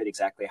illustrate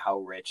exactly how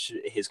rich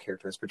his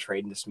character is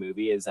portrayed in this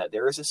movie is that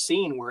there is a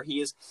scene where he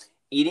is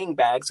eating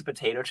bags of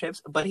potato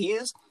chips, but he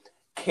is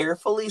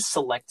carefully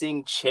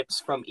selecting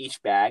chips from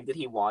each bag that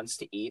he wants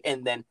to eat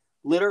and then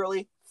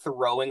literally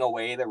throwing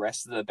away the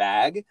rest of the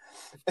bag,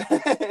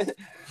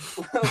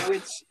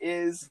 which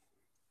is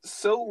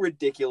so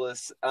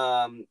ridiculous.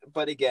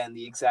 But again,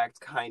 the exact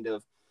kind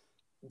of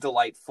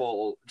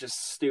delightful,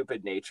 just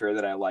stupid nature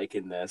that I like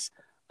in this.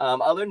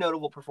 Other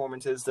notable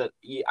performances that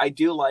I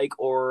do like,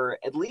 or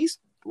at least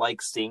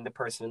like seeing the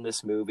person in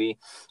this movie,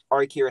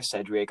 are Kyra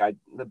Sedgwick. I'm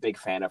a big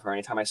fan of her.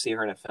 Anytime I see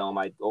her in a film,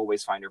 I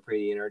always find her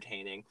pretty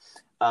entertaining.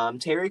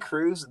 Terry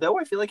Crews, though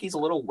I feel like he's a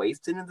little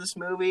wasted in this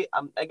movie,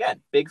 I'm,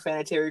 again, big fan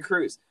of Terry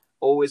Crews.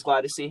 Always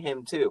glad to see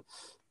him, too.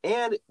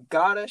 And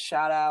gotta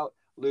shout out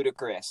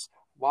Ludacris.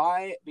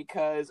 Why?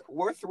 Because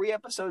we're 3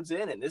 episodes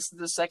in, and this is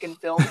the second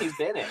film he's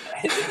been in.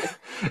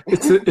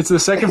 It's the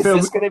second film.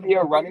 Is this going to be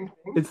a running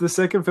thing? It's the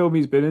second film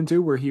he's been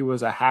into where he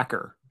was a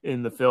hacker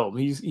in the film.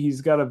 He's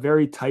got a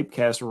very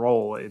typecast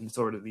role in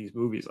sort of these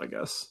movies, I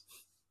guess.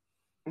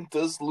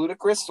 Does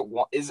Ludacris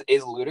is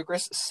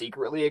Ludacris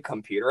secretly a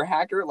computer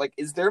hacker?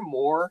 Is there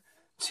more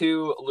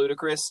to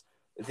Ludacris,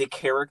 the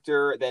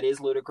character that is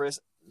Ludacris,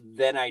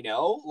 than I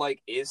know?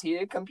 Is he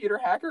a computer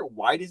hacker?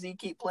 Why does he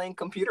keep playing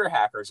computer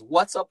hackers?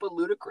 What's up with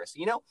Ludacris?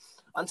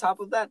 On top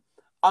of that,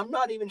 I'm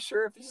not even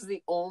sure if this is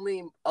the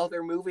only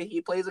other movie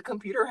he plays a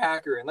computer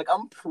hacker in.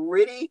 I'm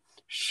pretty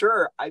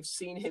sure I've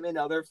seen him in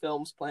other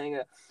films playing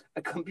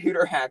a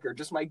computer hacker.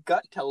 Just my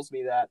gut tells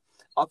me that.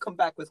 I'll come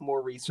back with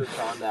more research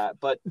on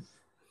that, but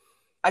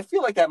I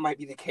feel like that might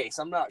be the case.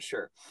 I'm not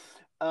sure.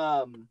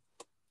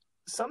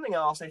 something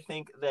else I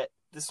think that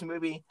this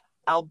movie,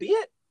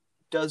 albeit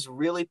does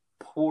really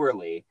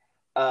poorly,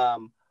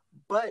 um,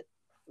 but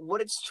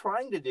what it's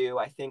trying to do,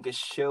 I think, is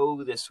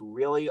show this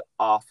really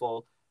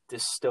awful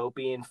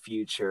dystopian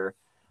future,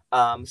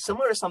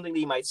 similar to something that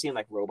you might see in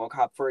like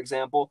RoboCop, for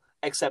example,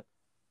 except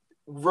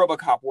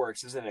RoboCop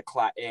works is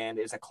and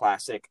is a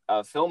classic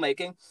of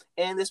filmmaking,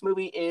 and this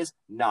movie is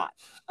not.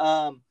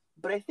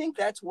 But I think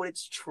that's what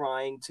it's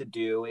trying to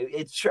do.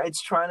 It's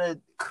trying to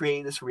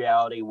create this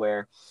reality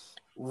where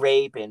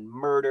rape and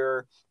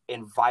murder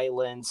and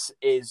violence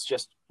is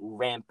just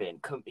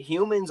rampant.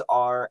 Humans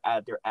are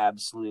at their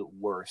absolute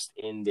worst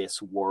in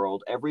this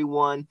world.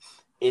 Everyone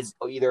is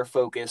either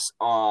focused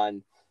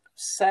on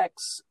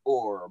sex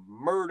or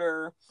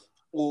murder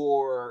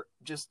or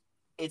just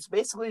it's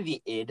basically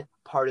the id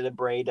part of the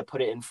brain, to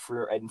put it in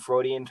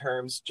Freudian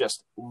terms,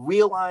 just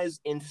realized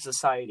into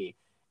society.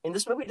 And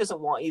this movie doesn't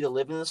want you to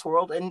live in this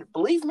world. And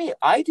believe me,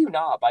 I do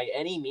not by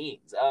any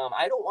means.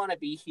 I don't want to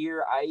be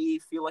here. I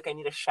feel like I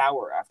need a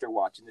shower after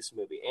watching this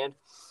movie. And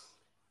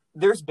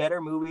there's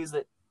better movies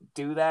that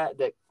do that,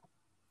 that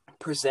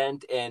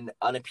present an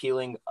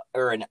unappealing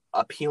or an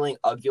appealing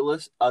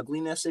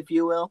ugliness, if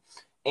you will.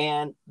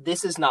 And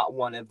this is not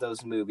one of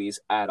those movies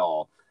at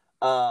all.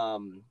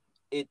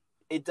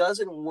 It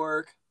doesn't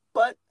work,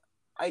 but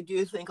I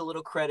do think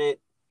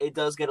it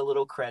does get a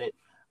little credit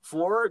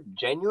for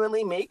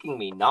genuinely making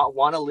me not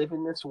want to live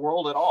in this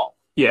world at all.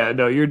 Yeah,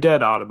 no, you're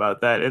dead on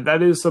about that. And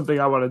that is something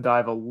I want to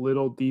dive a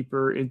little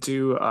deeper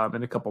into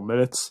in a couple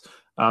minutes.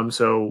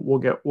 So we'll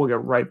get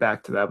right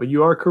back to that. But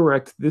you are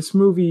correct. This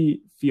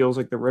movie feels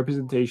like the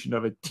representation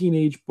of a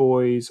teenage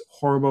boy's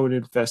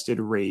hormone-infested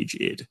rage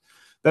id.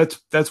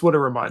 That's what it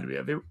reminded me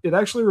of. It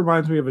actually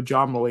reminds me of a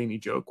John Mulaney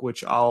joke,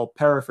 which I'll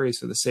paraphrase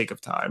for the sake of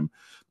time.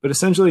 But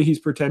essentially, he's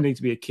pretending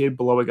to be a kid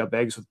blowing up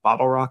eggs with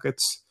bottle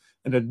rockets.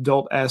 An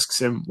adult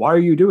asks him, "Why are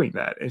you doing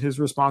that?" And his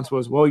response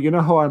was, "Well, you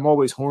know how I'm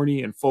always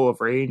horny and full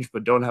of rage,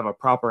 but don't have a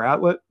proper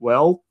outlet?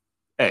 Well,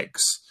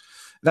 eggs."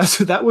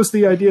 That was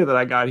the idea that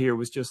I got here,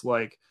 was just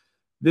like,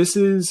 this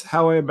is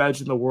how I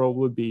imagine the world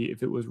would be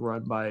if it was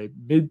run by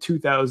mid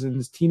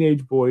 2000s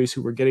teenage boys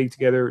who were getting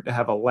together to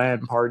have a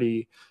LAN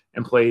party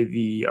and play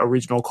the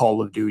original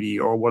Call of Duty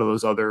or one of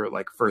those other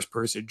like first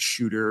person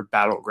shooter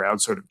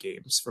battleground sort of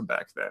games from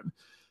back then.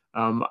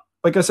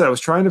 Like I said, I was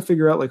trying to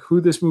figure out like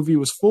who this movie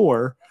was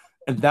for,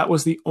 and that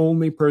was the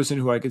only person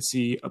who I could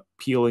see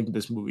appealing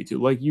this movie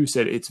to. Like you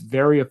said, it's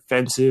very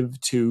offensive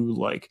to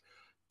like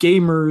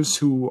gamers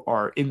who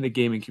are in the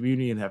gaming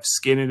community and have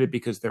skin in it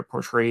because they're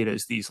portrayed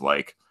as these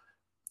like,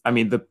 I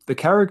mean, the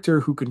character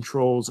who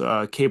controls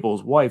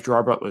Cable's wife,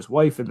 Gerard Butler's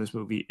wife in this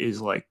movie,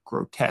 is like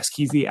grotesque.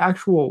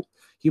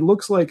 He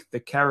looks like the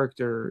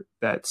character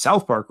that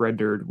South Park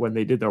rendered when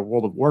they did their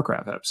World of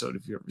Warcraft episode,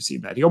 if you've ever seen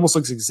that. He almost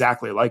looks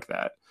exactly like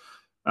that.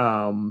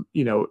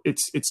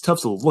 It's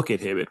tough to look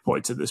at him at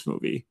points in this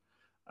movie.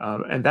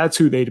 And that's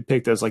who they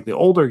depict as like the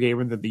older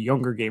gamer, and then the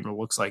younger gamer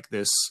looks like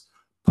this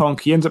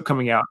punk. He ends up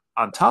coming out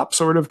on top,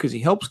 sort of, because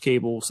he helps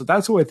Cable. So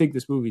that's who I think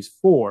this movie's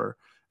for.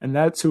 And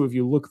that's who, if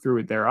you look through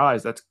it, their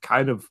eyes, that's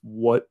kind of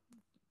what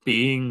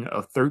being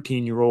a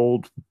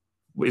 13-year-old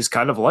is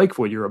kind of like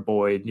when you're a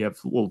boy and you have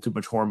a little too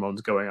much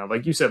hormones going on.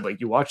 Like you said,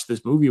 like you watch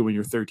this movie when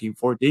you're 13,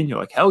 14, you're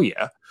like, hell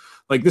yeah.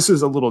 Like this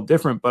is a little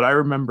different. But I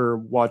remember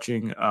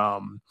watching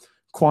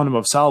Quantum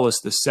of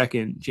Solace, the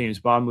second James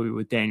Bond movie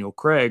with Daniel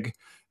Craig,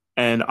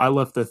 and I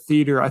left the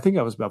theater, I think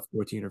I was about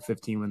 14 or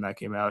 15 when that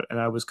came out, and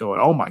I was going,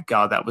 oh my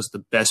God, that was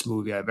the best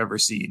movie I've ever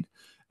seen.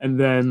 And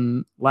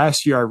then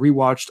last year I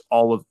rewatched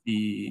all of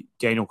the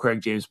Daniel Craig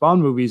James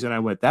Bond movies, and I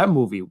went, that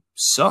movie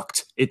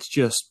sucked. It's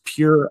just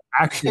pure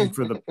action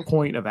for the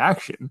point of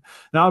action.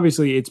 Now,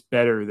 obviously, it's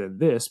better than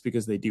this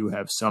because they do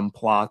have some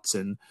plots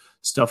and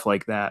stuff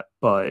like that.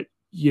 But,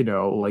 you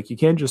know, like you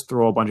can't just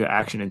throw a bunch of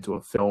action into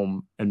a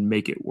film and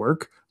make it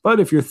work. But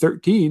if you're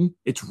 13,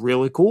 it's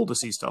really cool to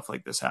see stuff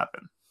like this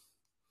happen.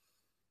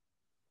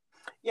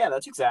 Yeah,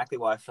 that's exactly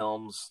why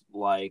films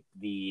like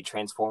the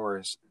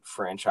Transformers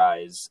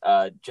franchise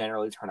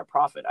generally turn a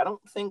profit. I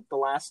don't think The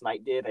Last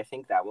Knight did. I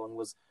think that one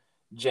was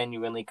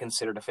genuinely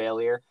considered a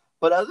failure.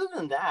 But other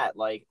than that,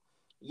 like,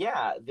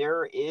 yeah,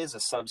 there is a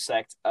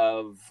subsect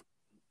of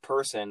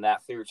person,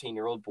 that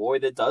 13-year-old boy,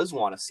 that does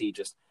want to see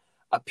just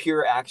a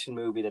pure action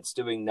movie that's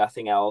doing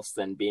nothing else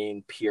than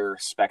being pure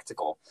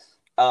spectacle.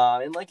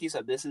 And like you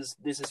said, this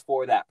is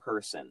for that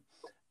person.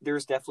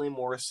 There's definitely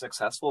more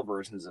successful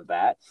versions of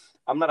that.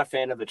 I'm not a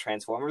fan of the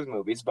Transformers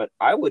movies, but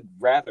I would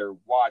rather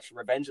watch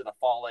Revenge of the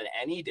Fallen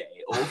any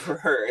day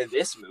over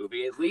this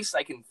movie. At least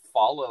I can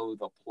follow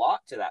the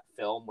plot to that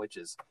film, which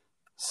is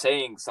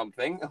saying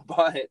something.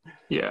 But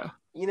Yeah.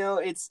 you know,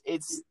 it's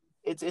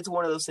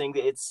one of those things.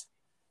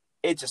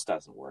 It just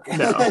doesn't work.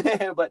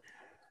 No. but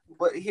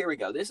here we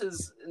go. This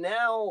is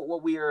now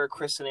what we are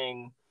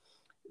christening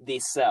the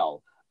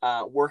Cell.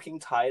 Working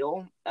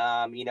title.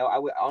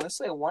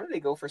 Honestly, I wanted to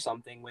go for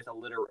something with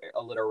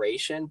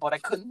alliteration, but I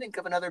couldn't think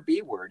of another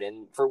B word.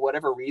 And for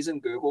whatever reason,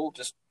 Google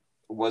just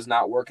was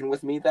not working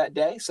with me that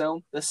day.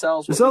 So The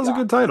Cell's The what we Cell's a got.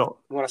 good title.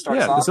 You want to start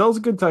us Yeah, The off? Cell's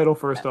a good title,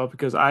 first Yeah. off,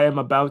 because I am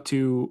about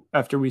to,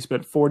 after we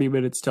spent 40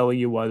 minutes telling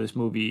you why this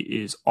movie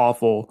is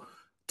awful,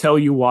 tell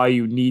you why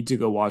you need to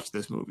go watch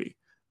this movie.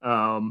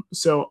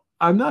 So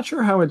I'm not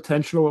sure how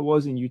intentional it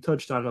was, and you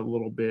touched on it a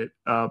little bit,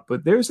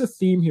 but there's a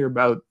theme here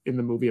about in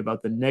the movie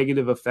about the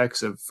negative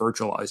effects of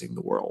virtualizing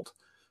the world,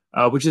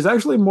 which is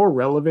actually more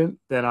relevant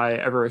than I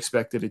ever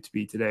expected it to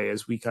be today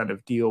as we kind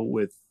of deal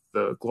with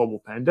the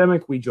global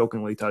pandemic we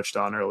jokingly touched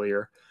on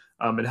earlier,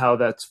 and how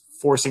that's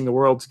forcing the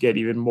world to get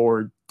even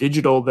more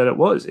digital than it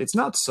was. It's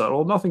not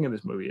subtle. Nothing in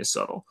this movie is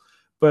subtle.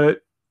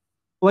 But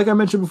like I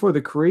mentioned before,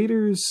 the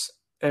creators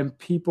and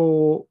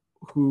people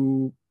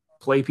who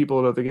play people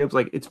in other games,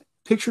 like it's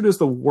pictured as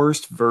the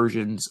worst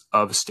versions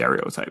of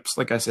stereotypes.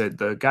 Like I said,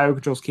 the guy who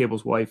controls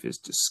Cable's wife is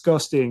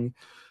disgusting.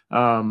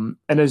 And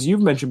as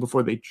you've mentioned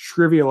before, they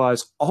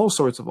trivialize all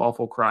sorts of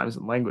awful crimes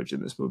and language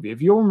in this movie.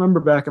 If you'll remember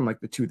back in like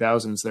the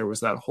 2000s, there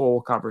was that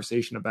whole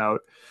conversation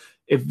about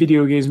if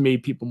video games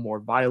made people more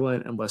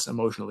violent and less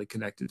emotionally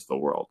connected to the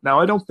world.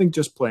 Now, I don't think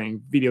just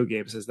playing video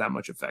games has that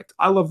much effect.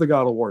 I love the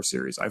God of War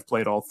series. I've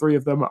played all three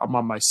of them. I'm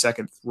on my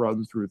second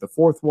run through the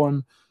fourth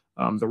one,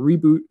 the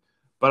reboot.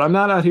 But I'm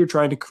not out here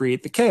trying to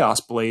create the Chaos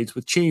Blades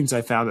with chains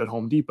I found at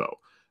Home Depot.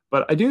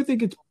 But I do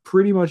think it's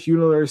pretty much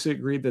universally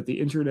agreed that the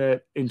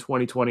internet in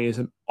 2020 is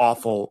an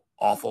awful,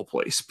 awful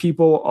place.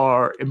 People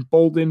are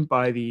emboldened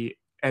by the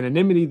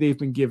anonymity they've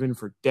been given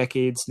for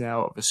decades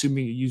now of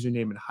assuming a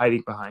username and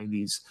hiding behind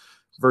these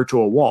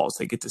virtual walls.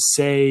 They get to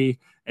say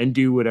and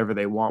do whatever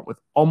they want with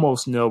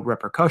almost no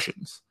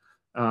repercussions.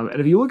 And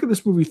if you look at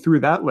this movie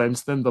through that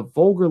lens, then the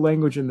vulgar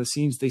language in the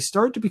scenes, they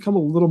start to become a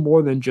little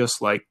more than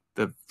just like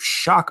the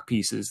shock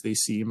pieces they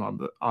seem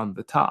on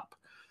the top.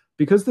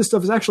 Because this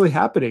stuff is actually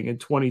happening in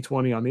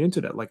 2020 on the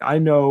internet. Like I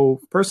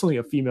know personally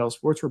a female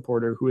sports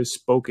reporter who has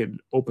spoken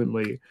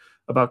openly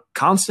about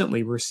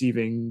constantly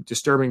receiving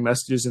disturbing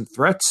messages and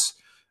threats.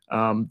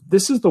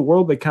 This is the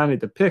world they kind of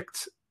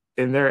depict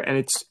in there,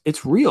 and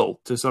it's real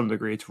to some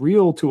degree. It's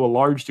real to a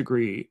large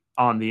degree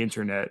on the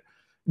internet.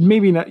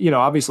 Maybe not,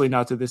 obviously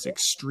not to this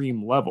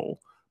extreme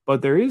level,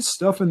 but there is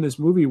stuff in this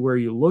movie where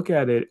you look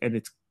at it and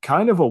it's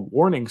kind of a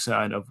warning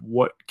sign of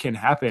what can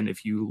happen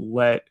if you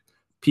let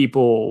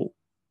people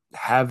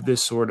have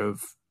this sort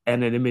of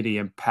anonymity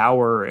and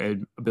power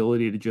and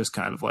ability to just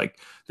kind of like,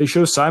 they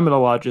show Simon a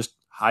lot just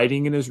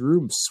hiding in his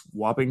room,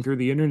 swapping through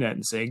the internet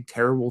and saying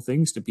terrible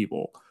things to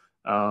people.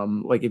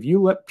 Like if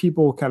you let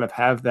people kind of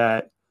have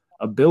that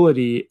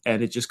ability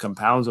and it just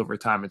compounds over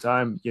time and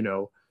time,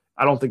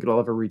 I don't think it'll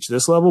ever reach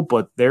this level,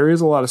 but there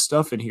is a lot of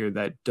stuff in here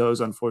that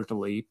does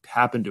unfortunately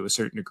happen to a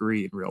certain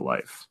degree in real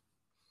life.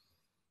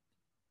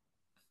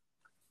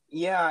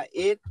 Yeah,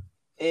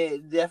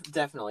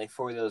 definitely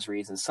for those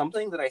reasons.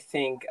 Something that I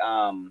think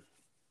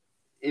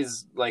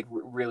is like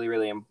really,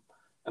 really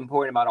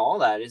important about all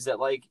that is that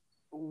like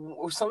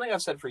something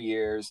I've said for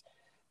years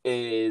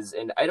is,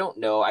 and I don't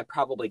know, I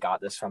probably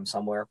got this from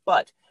somewhere,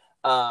 but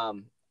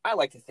I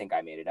like to think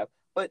I made it up.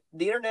 But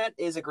the internet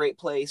is a great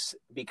place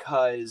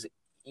because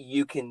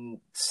you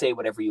can say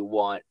whatever you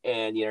want,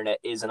 and the internet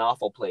is an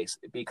awful place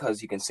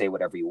because you can say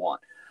whatever you want.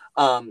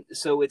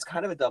 So it's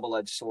kind of a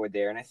double-edged sword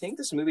there, and I think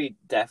this movie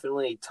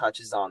definitely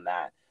touches on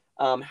that.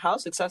 How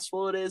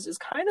successful it is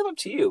kind of up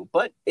to you,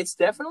 but it's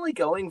definitely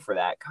going for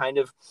that, kind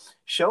of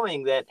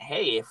showing that,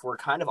 hey, if we're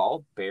kind of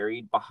all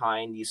buried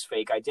behind these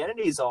fake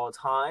identities all the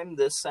time,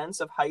 this sense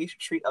of how you should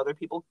treat other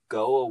people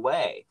go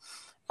away.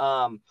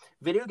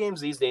 Video games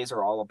these days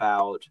are all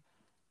about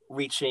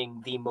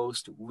reaching the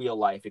most real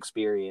life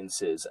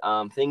experiences.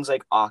 Things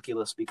like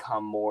Oculus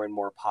become more and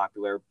more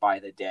popular by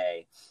the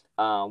day.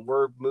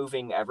 We're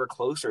moving ever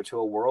closer to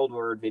a world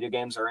where video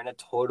games are in a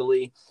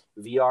totally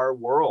VR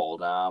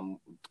world.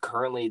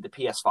 Currently, the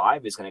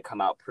PS5 is going to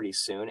come out pretty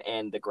soon,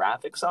 and the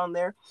graphics on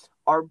there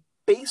are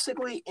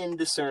basically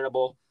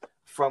indiscernible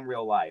from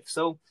real life.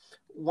 So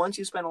once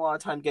you spend a lot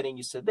of time getting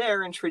used to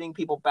there and treating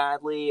people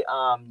badly,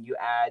 you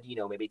add,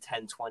 maybe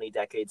 10, 20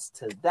 decades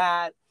to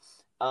that.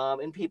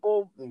 And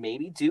people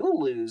maybe do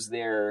lose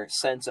their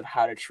sense of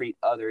how to treat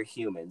other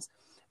humans.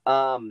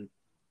 And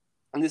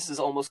this is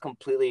almost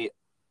completely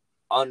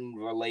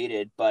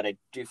unrelated, but I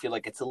do feel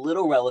like it's a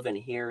little relevant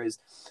here is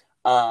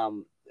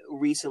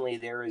recently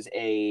there is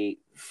a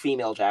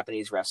female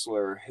Japanese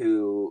wrestler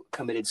who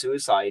committed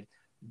suicide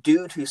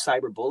due to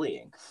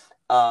cyberbullying.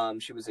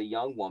 She was a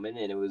young woman,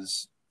 and it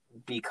was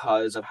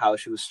because of how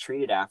she was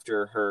treated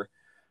after her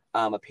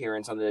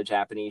appearance on the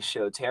Japanese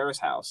show Terrace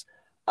House.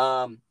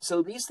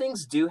 So these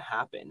things do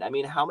happen. I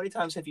mean, how many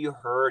times have you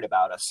heard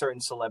about a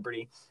certain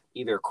celebrity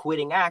either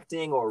quitting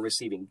acting or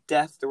receiving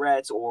death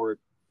threats, or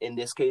in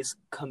this case,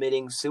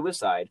 committing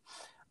suicide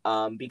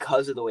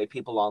because of the way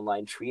people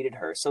online treated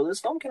her? So this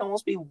film can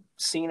almost be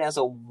seen as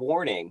a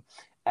warning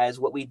as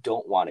what we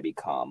don't want to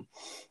become.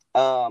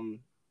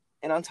 And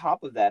on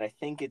top of that, I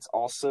think it's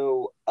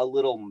also a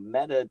little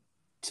meta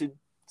to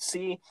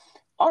see,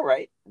 all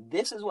right,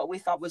 this is what we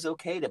thought was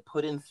okay to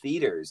put in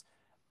theaters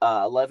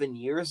 11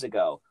 years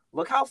ago.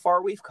 look how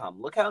far we've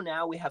come. Look how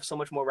now we have so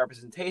much more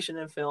representation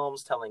in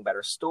films, telling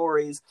better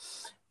stories.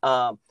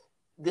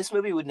 This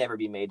movie would never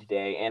be made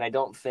today, and I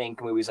don't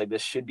think movies like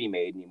this should be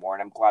made anymore,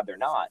 and I'm glad they're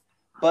not.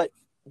 But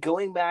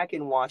going back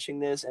and watching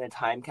this in a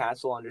time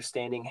capsule,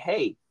 understanding,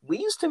 hey, we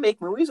used to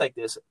make movies like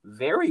this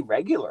very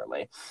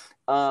regularly,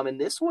 and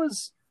this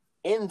was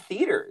in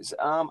theaters.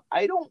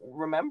 I don't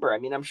remember. I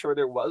mean, I'm sure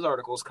there was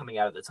articles coming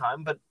out at the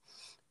time, but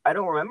I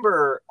don't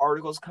remember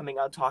articles coming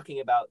out talking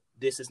about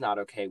this is not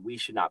okay. We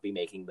should not be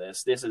making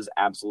this. This is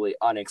absolutely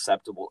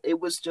unacceptable. It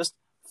was just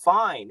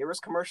fine. There was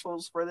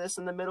commercials for this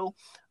in the middle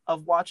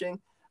of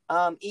watching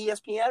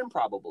ESPN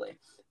probably.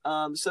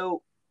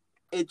 So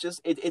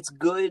it's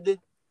good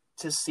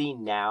to see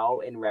now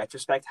in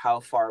retrospect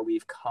how far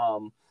we've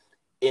come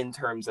in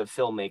terms of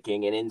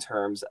filmmaking and in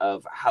terms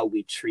of how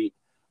we treat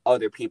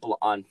other people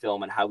on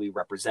film and how we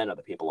represent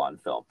other people on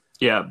film.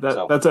 Yeah,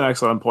 that's an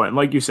excellent point. And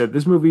like you said,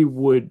 this movie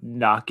would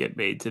not get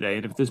made today.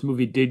 And if this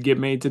movie did get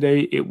made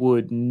today, it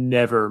would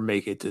never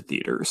make it to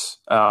theaters.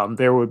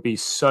 There would be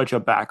such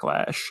a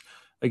backlash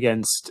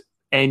against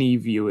any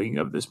viewing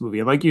of this movie.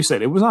 And like you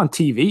said, it was on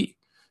TV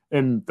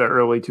in the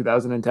early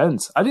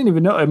 2010s. I didn't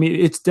even know. I mean,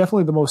 it's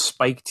definitely the most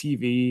Spike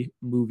TV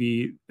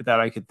movie that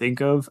I could think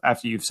of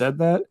after you've said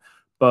that.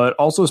 But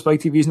also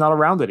Spike TV is not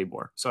around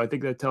anymore. So I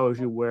think that tells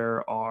you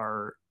where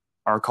our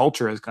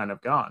culture has kind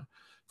of gone.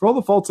 For all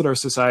the faults that our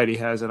society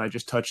has, and I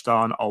just touched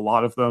on a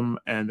lot of them,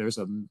 and there's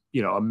a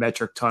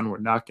metric ton we're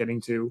not getting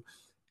to.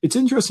 It's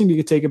interesting to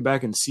get taken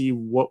back and see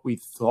what we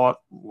thought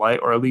life,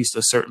 or at least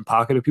a certain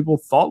pocket of people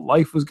thought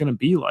life was going to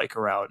be like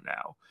around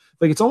now.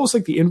 Like, it's almost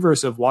like the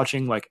inverse of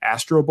watching like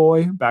Astro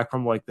Boy back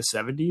from like the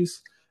 70s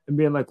and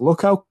being like,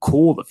 look how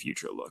cool the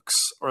future looks.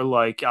 Or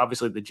like,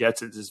 obviously the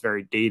Jetsons is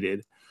very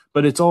dated,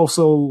 but it's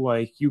also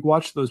like you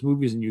watch those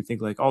movies and you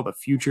think like, oh, the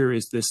future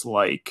is this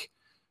like,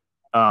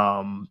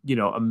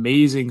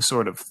 amazing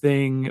sort of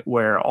thing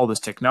where all this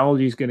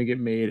technology is going to get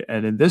made.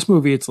 And in this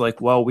movie, it's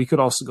like, well, we could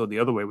also go the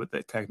other way with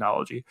the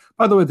technology.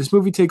 By the way, this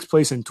movie takes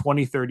place in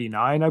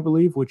 2039, I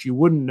believe, which you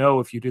wouldn't know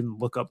if you didn't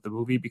look up the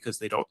movie because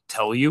they don't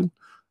tell you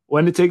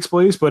when it takes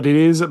place, but it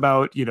is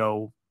about,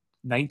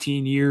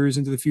 19 years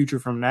into the future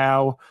from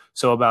now.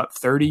 So about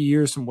 30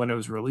 years from when it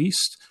was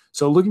released.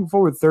 So looking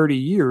forward 30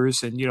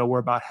 years and, we're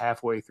about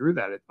halfway through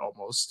that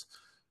almost.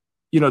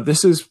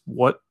 This is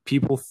what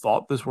people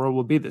thought this world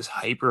would be, this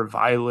hyper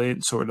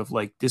violent sort of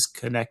like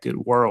disconnected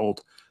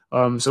world.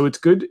 So it's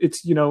good.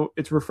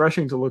 It's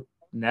refreshing to look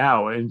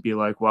now and be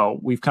like, well,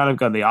 we've kind of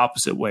gone the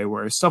opposite way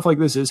where stuff like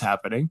this is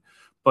happening.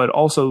 But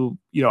also,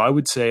 I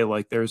would say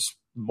like there's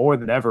more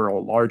than ever a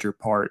larger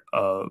part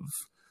of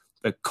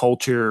the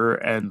culture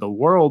and the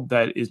world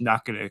that is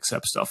not going to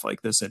accept stuff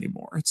like this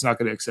anymore. It's not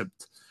going to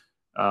accept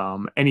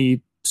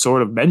any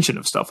sort of mention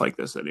of stuff like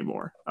this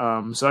anymore.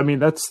 So I mean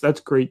that's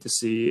great to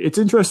see. It's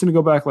interesting to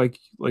go back like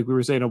we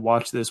were saying, to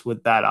watch this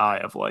with that eye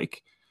of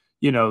like,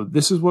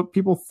 this is what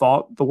people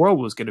thought the world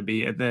was going to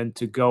be, and then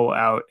to go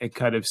out and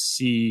kind of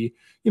see,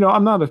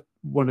 I'm not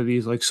one of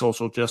these like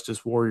social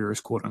justice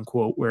warriors, quote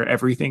unquote, where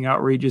everything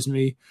outrages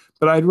me,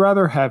 but I'd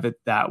rather have it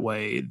that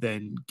way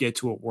than get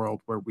to a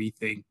world where we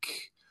think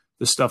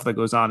the stuff that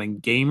goes on in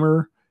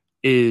Gamer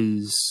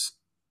is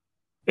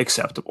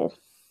acceptable.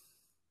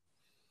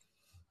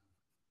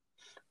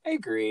 I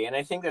agree, and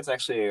I think that's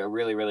actually a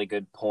really, really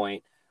good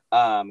point,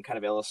 kind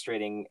of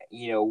illustrating,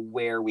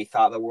 where we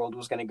thought the world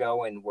was going to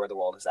go and where the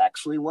world has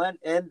actually went.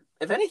 And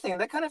if anything,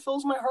 that kind of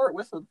fills my heart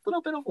with a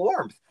little bit of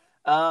warmth.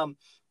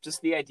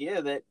 Just the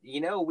idea that,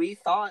 we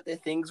thought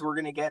that things were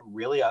going to get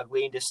really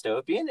ugly and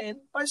dystopian, and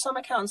by some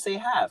accounts they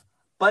have.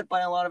 But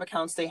by a lot of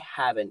accounts, they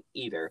haven't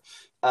either.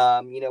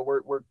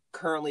 We're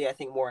currently, I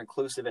think, more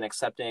inclusive and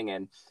accepting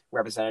and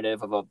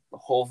representative of a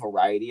whole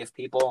variety of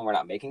people, and we're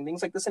not making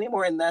things like this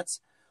anymore, and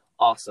that's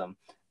awesome.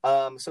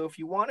 So if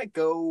you want to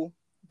go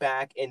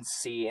back and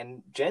see,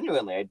 and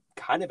genuinely, I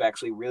kind of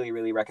actually really,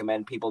 really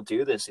recommend people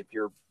do this if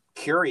you're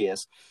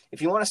curious.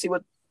 If you want to see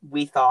what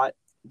we thought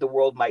the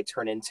world might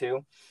turn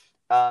into,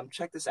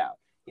 check this out.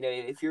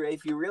 If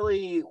you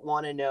really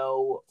want to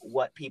know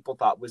what people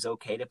thought was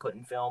okay to put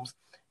in films,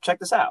 check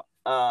this out.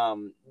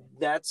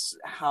 That's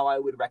how I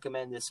would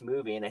recommend this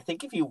movie. And I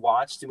think if you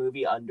watch the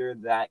movie under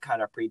that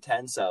kind of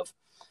pretense of,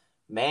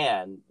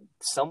 man,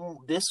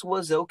 this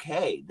was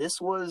okay, this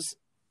was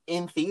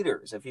in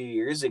theaters a few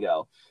years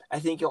ago, I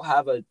think you'll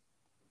have a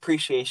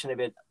appreciation of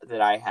it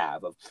that I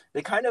have, of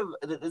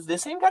the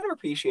same kind of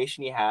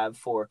appreciation you have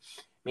for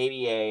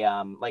maybe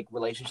a like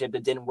relationship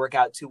that didn't work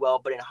out too well,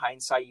 but in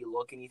hindsight you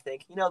look and you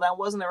think, that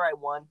wasn't the right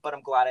one, but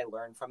I'm glad I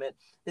learned from it.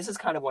 This is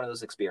kind of one of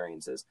those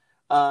experiences.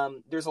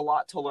 There's a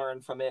lot to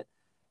learn from it,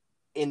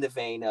 in the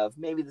vein of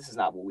maybe this is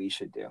not what we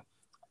should do.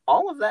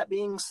 All of that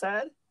being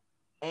said,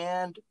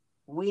 and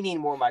we need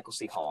more Michael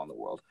C. Hall in the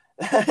world.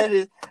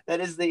 that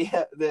is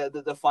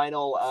the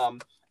final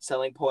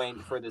selling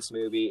point for this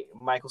movie.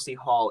 Michael C.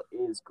 Hall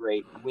is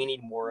great. We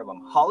need more of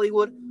him.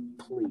 Hollywood,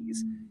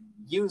 please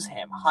use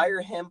him,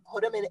 hire him,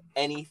 put him in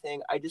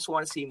anything. I just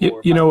want to see You, more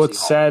of you know Michael C. what's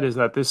Hall. sad is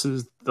that this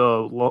is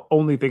the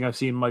only thing I've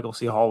seen Michael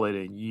C. Hall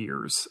in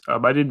years.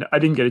 I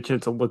didn't get a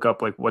chance to look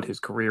up like what his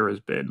career has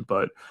been,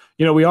 but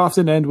we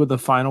often end with a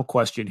final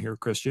question here,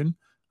 Christian.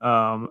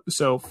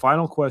 So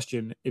final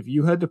question: if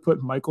you had to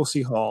put Michael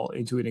C. Hall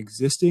into an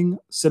existing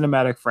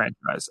cinematic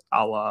franchise,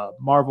 a la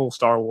Marvel,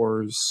 Star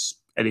Wars,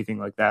 anything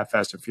like that,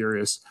 Fast and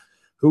Furious,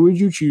 who would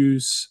you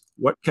choose?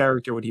 What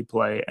character would he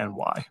play, and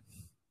why?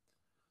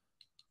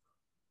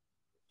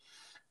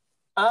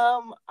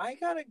 I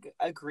gotta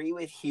agree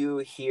with you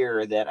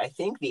here that I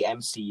think the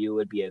MCU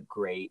would be a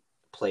great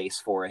place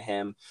for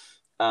him.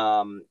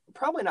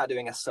 Probably not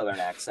doing a Southern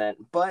accent,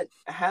 but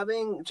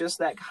having just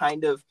that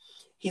kind of,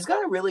 he's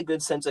got a really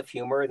good sense of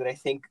humor that I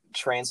think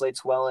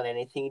translates well in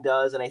anything he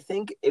does, and I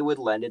think it would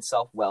lend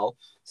itself well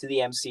to the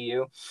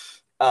MCU.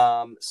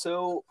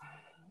 So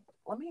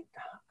let me,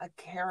 a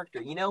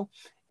character,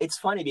 it's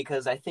funny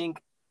because I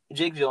think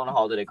Jake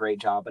Gyllenhaal did a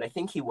great job, but I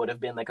think he would have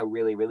been like a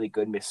really, really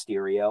good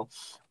Mysterio,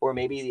 or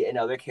maybe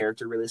another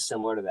character really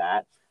similar to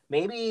that.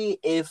 Maybe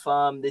if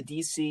the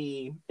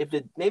DC, if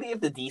the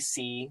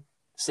DC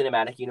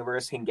cinematic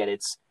universe can get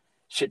its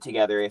shit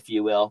together, if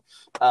you will,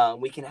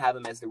 we can have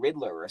him as the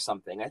Riddler or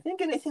something. I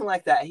think anything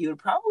like that, he would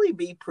probably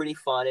be pretty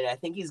fun, and I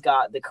think he's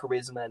got the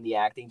charisma and the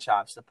acting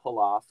chops to pull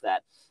off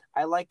that.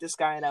 I like this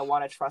guy and I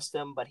want to trust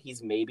him, but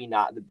he's maybe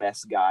not the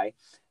best guy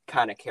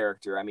kind of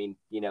character. I mean,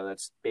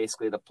 that's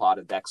basically the plot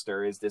of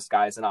Dexter, is this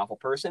guy's an awful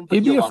person, but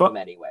He'd be you a love fun, him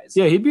anyways.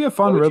 yeah, he'd be a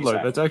fun What would you Riddler.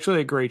 say? That's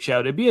actually a great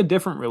shout. It'd be a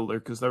different Riddler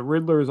because the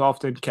Riddler is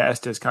often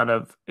cast as kind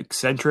of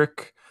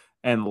eccentric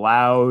and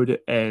loud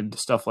and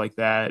stuff like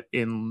that.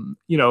 In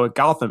at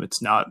Gotham,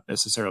 it's not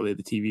necessarily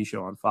the TV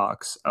show on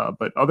Fox,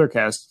 but other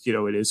casts,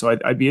 it is. So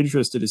I'd be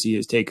interested to see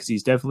his take because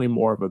he's definitely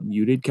more of a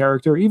muted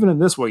character. Even in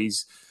this way,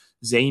 he's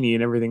zany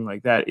and everything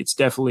like that. It's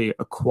definitely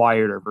a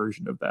quieter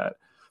version of that.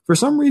 For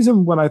some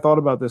reason, when I thought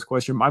about this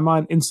question, my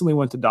mind instantly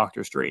went to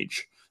Doctor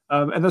Strange.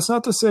 And that's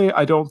not to say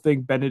I don't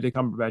think Benedict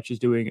Cumberbatch is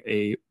doing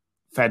a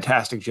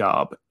fantastic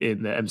job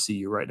in the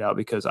MCU right now,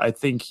 because I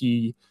think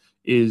he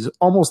is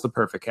almost the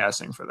perfect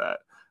casting for that.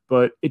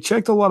 But it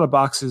checked a lot of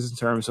boxes in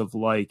terms of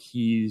like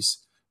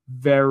he's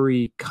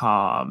very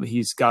calm.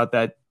 He's got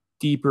that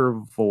deeper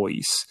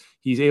voice.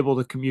 He's able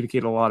to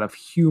communicate a lot of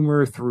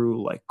humor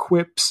through like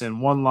quips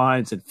and one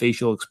lines and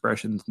facial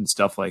expressions and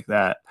stuff like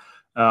that.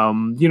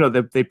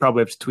 They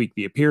probably have to tweak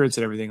the appearance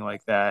and everything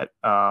like that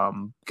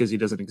because he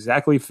doesn't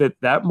exactly fit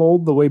that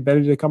mold the way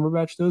Benedict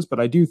Cumberbatch does. But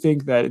I do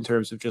think that in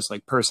terms of just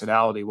like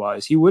personality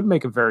wise, he would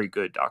make a very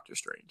good Doctor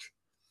Strange.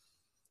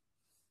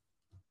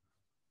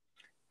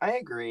 I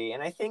agree,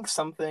 and I think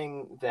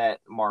something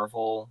that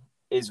Marvel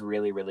is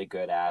really, really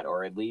good at,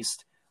 or at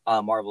least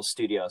Marvel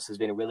Studios has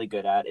been really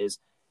good at, is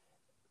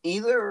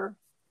either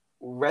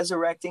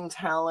resurrecting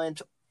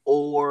talent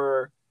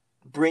or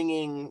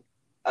bringing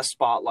a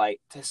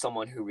spotlight to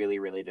someone who really,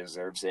 really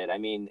deserves it. I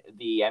mean,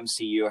 the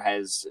MCU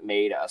has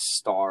made a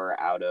star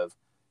out of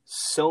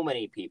so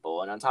many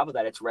people, and on top of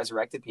that, it's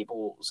resurrected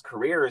people's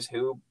careers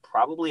who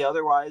probably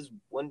otherwise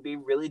wouldn't be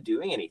really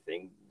doing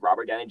anything.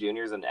 Robert Downey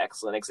Jr. is an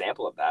excellent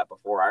example of that.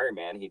 Before Iron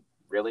Man, he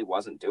really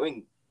wasn't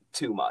doing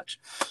too much.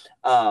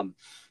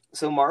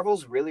 So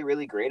Marvel's really,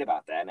 really great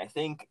about that, and I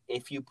think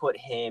if you put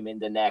him in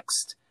the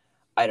next,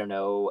 I don't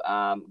know,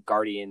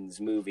 Guardians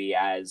movie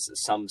as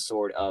some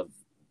sort of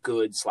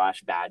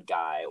good/bad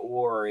guy,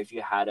 or if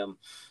you had him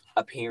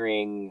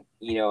appearing,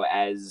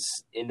 as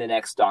in the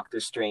next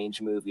Doctor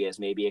Strange movie as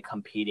maybe a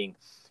competing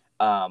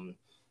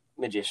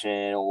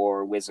magician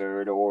or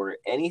wizard or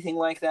anything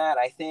like that,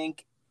 I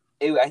think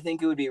it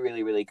would be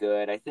really, really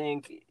good. I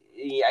think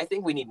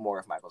we need more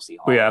of Michael C.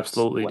 Hall. We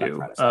absolutely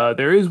do.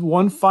 There is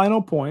one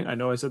final point. I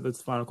know I said that's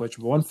the final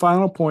question, but one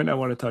final point I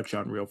want to touch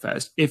on real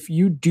fast. If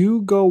you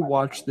do go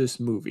watch this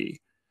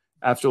movie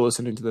after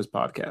listening to this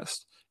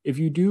podcast, if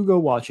you do go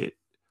watch it,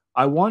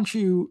 I want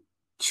you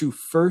to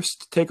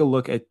first take a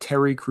look at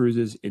Terry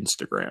Crews's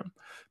Instagram,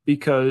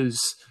 because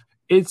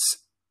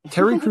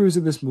Terry Crews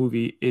in this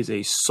movie is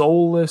a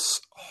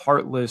soulless,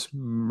 heartless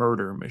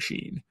murder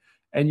machine.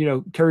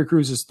 And, Terry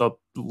Crews is the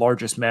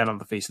largest man on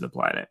the face of the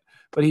planet,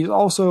 but he's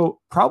also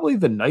probably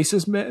the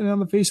nicest man on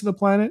the face of the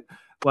planet.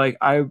 Like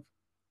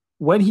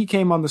when he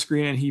came on the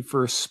screen and he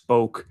first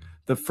spoke,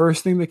 the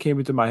first thing that came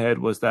into my head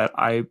was that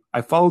I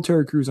followed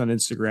Terry Crews on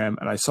Instagram,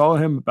 and I saw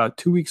him about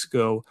 2 weeks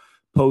ago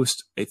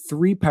post a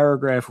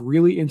 3-paragraph,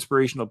 really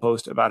inspirational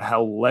post about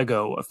how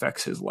Lego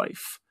affects his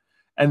life.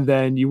 And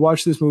then you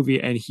watch this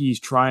movie and he's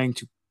trying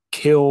to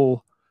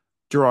kill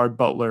Gerard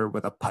Butler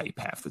with a pipe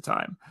half the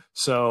time.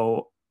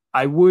 So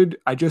I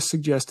just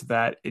suggest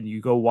that, and you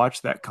go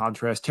watch that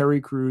contrast.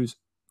 Terry Crews,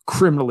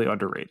 criminally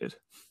underrated.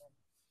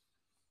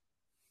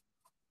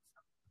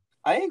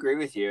 I agree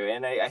with you,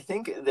 and I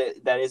think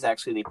that is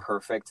actually the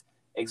perfect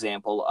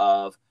example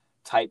of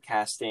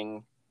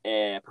typecasting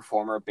a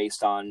performer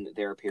based on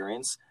their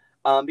appearance,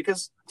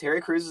 because Terry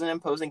Crews is an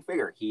imposing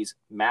figure. He's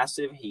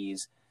massive.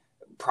 He's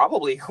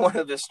probably one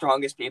of the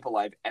strongest people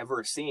I've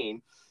ever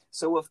seen.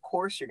 So of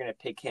course you're going to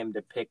pick him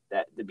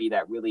to be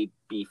that really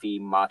beefy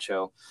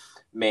macho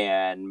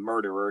man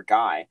murderer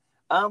guy.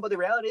 But the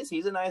reality is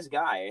he's a nice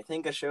guy. I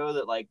think a show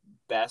that like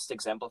best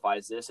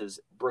exemplifies this is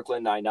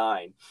Brooklyn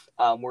Nine-Nine,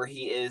 where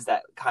he is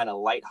that kind of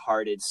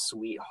lighthearted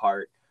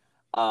sweetheart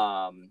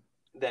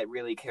that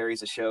really carries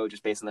the show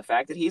just based on the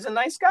fact that he's a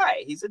nice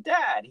guy. He's a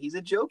dad. He's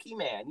a jokey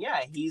man.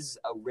 Yeah, he's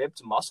a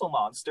ripped muscle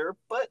monster,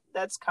 but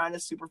that's kind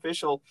of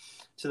superficial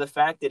to the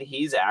fact that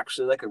he's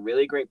actually like a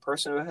really great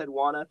person who I'd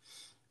want to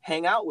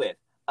hang out with.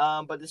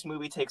 But this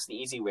movie takes the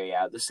easy way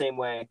out. The same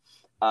way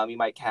you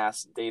might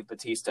cast Dave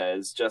Bautista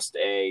as just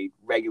a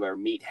regular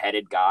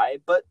meat-headed guy,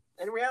 but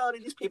in reality,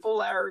 these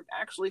people are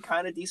actually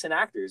kind of decent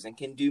actors and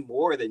can do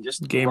more than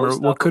just Gamer.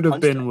 What could have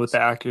been with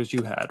the actors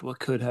you had? What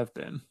could have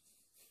been?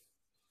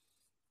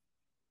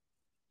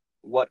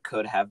 What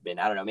could have been?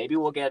 I don't know. Maybe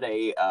we'll get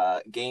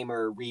a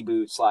gamer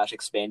reboot /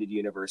 expanded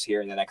universe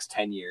here in the next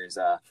 10 years.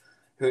 Honestly,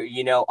 the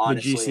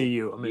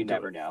GCU. You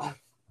never know.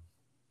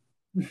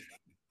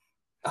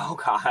 Oh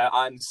God,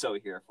 I'm so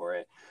here for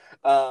it.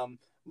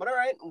 But all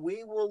right,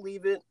 we will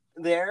leave it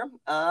there,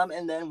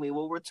 and then we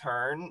will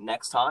return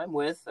next time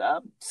with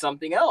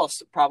something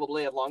else,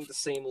 probably along the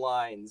same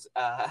lines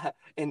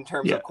in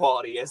terms of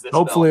quality as this.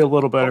 Hopefully, film. A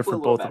little better for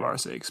both of our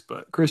sakes.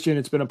 But Christian,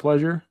 it's been a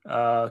pleasure.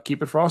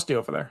 Keep it frosty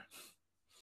over there.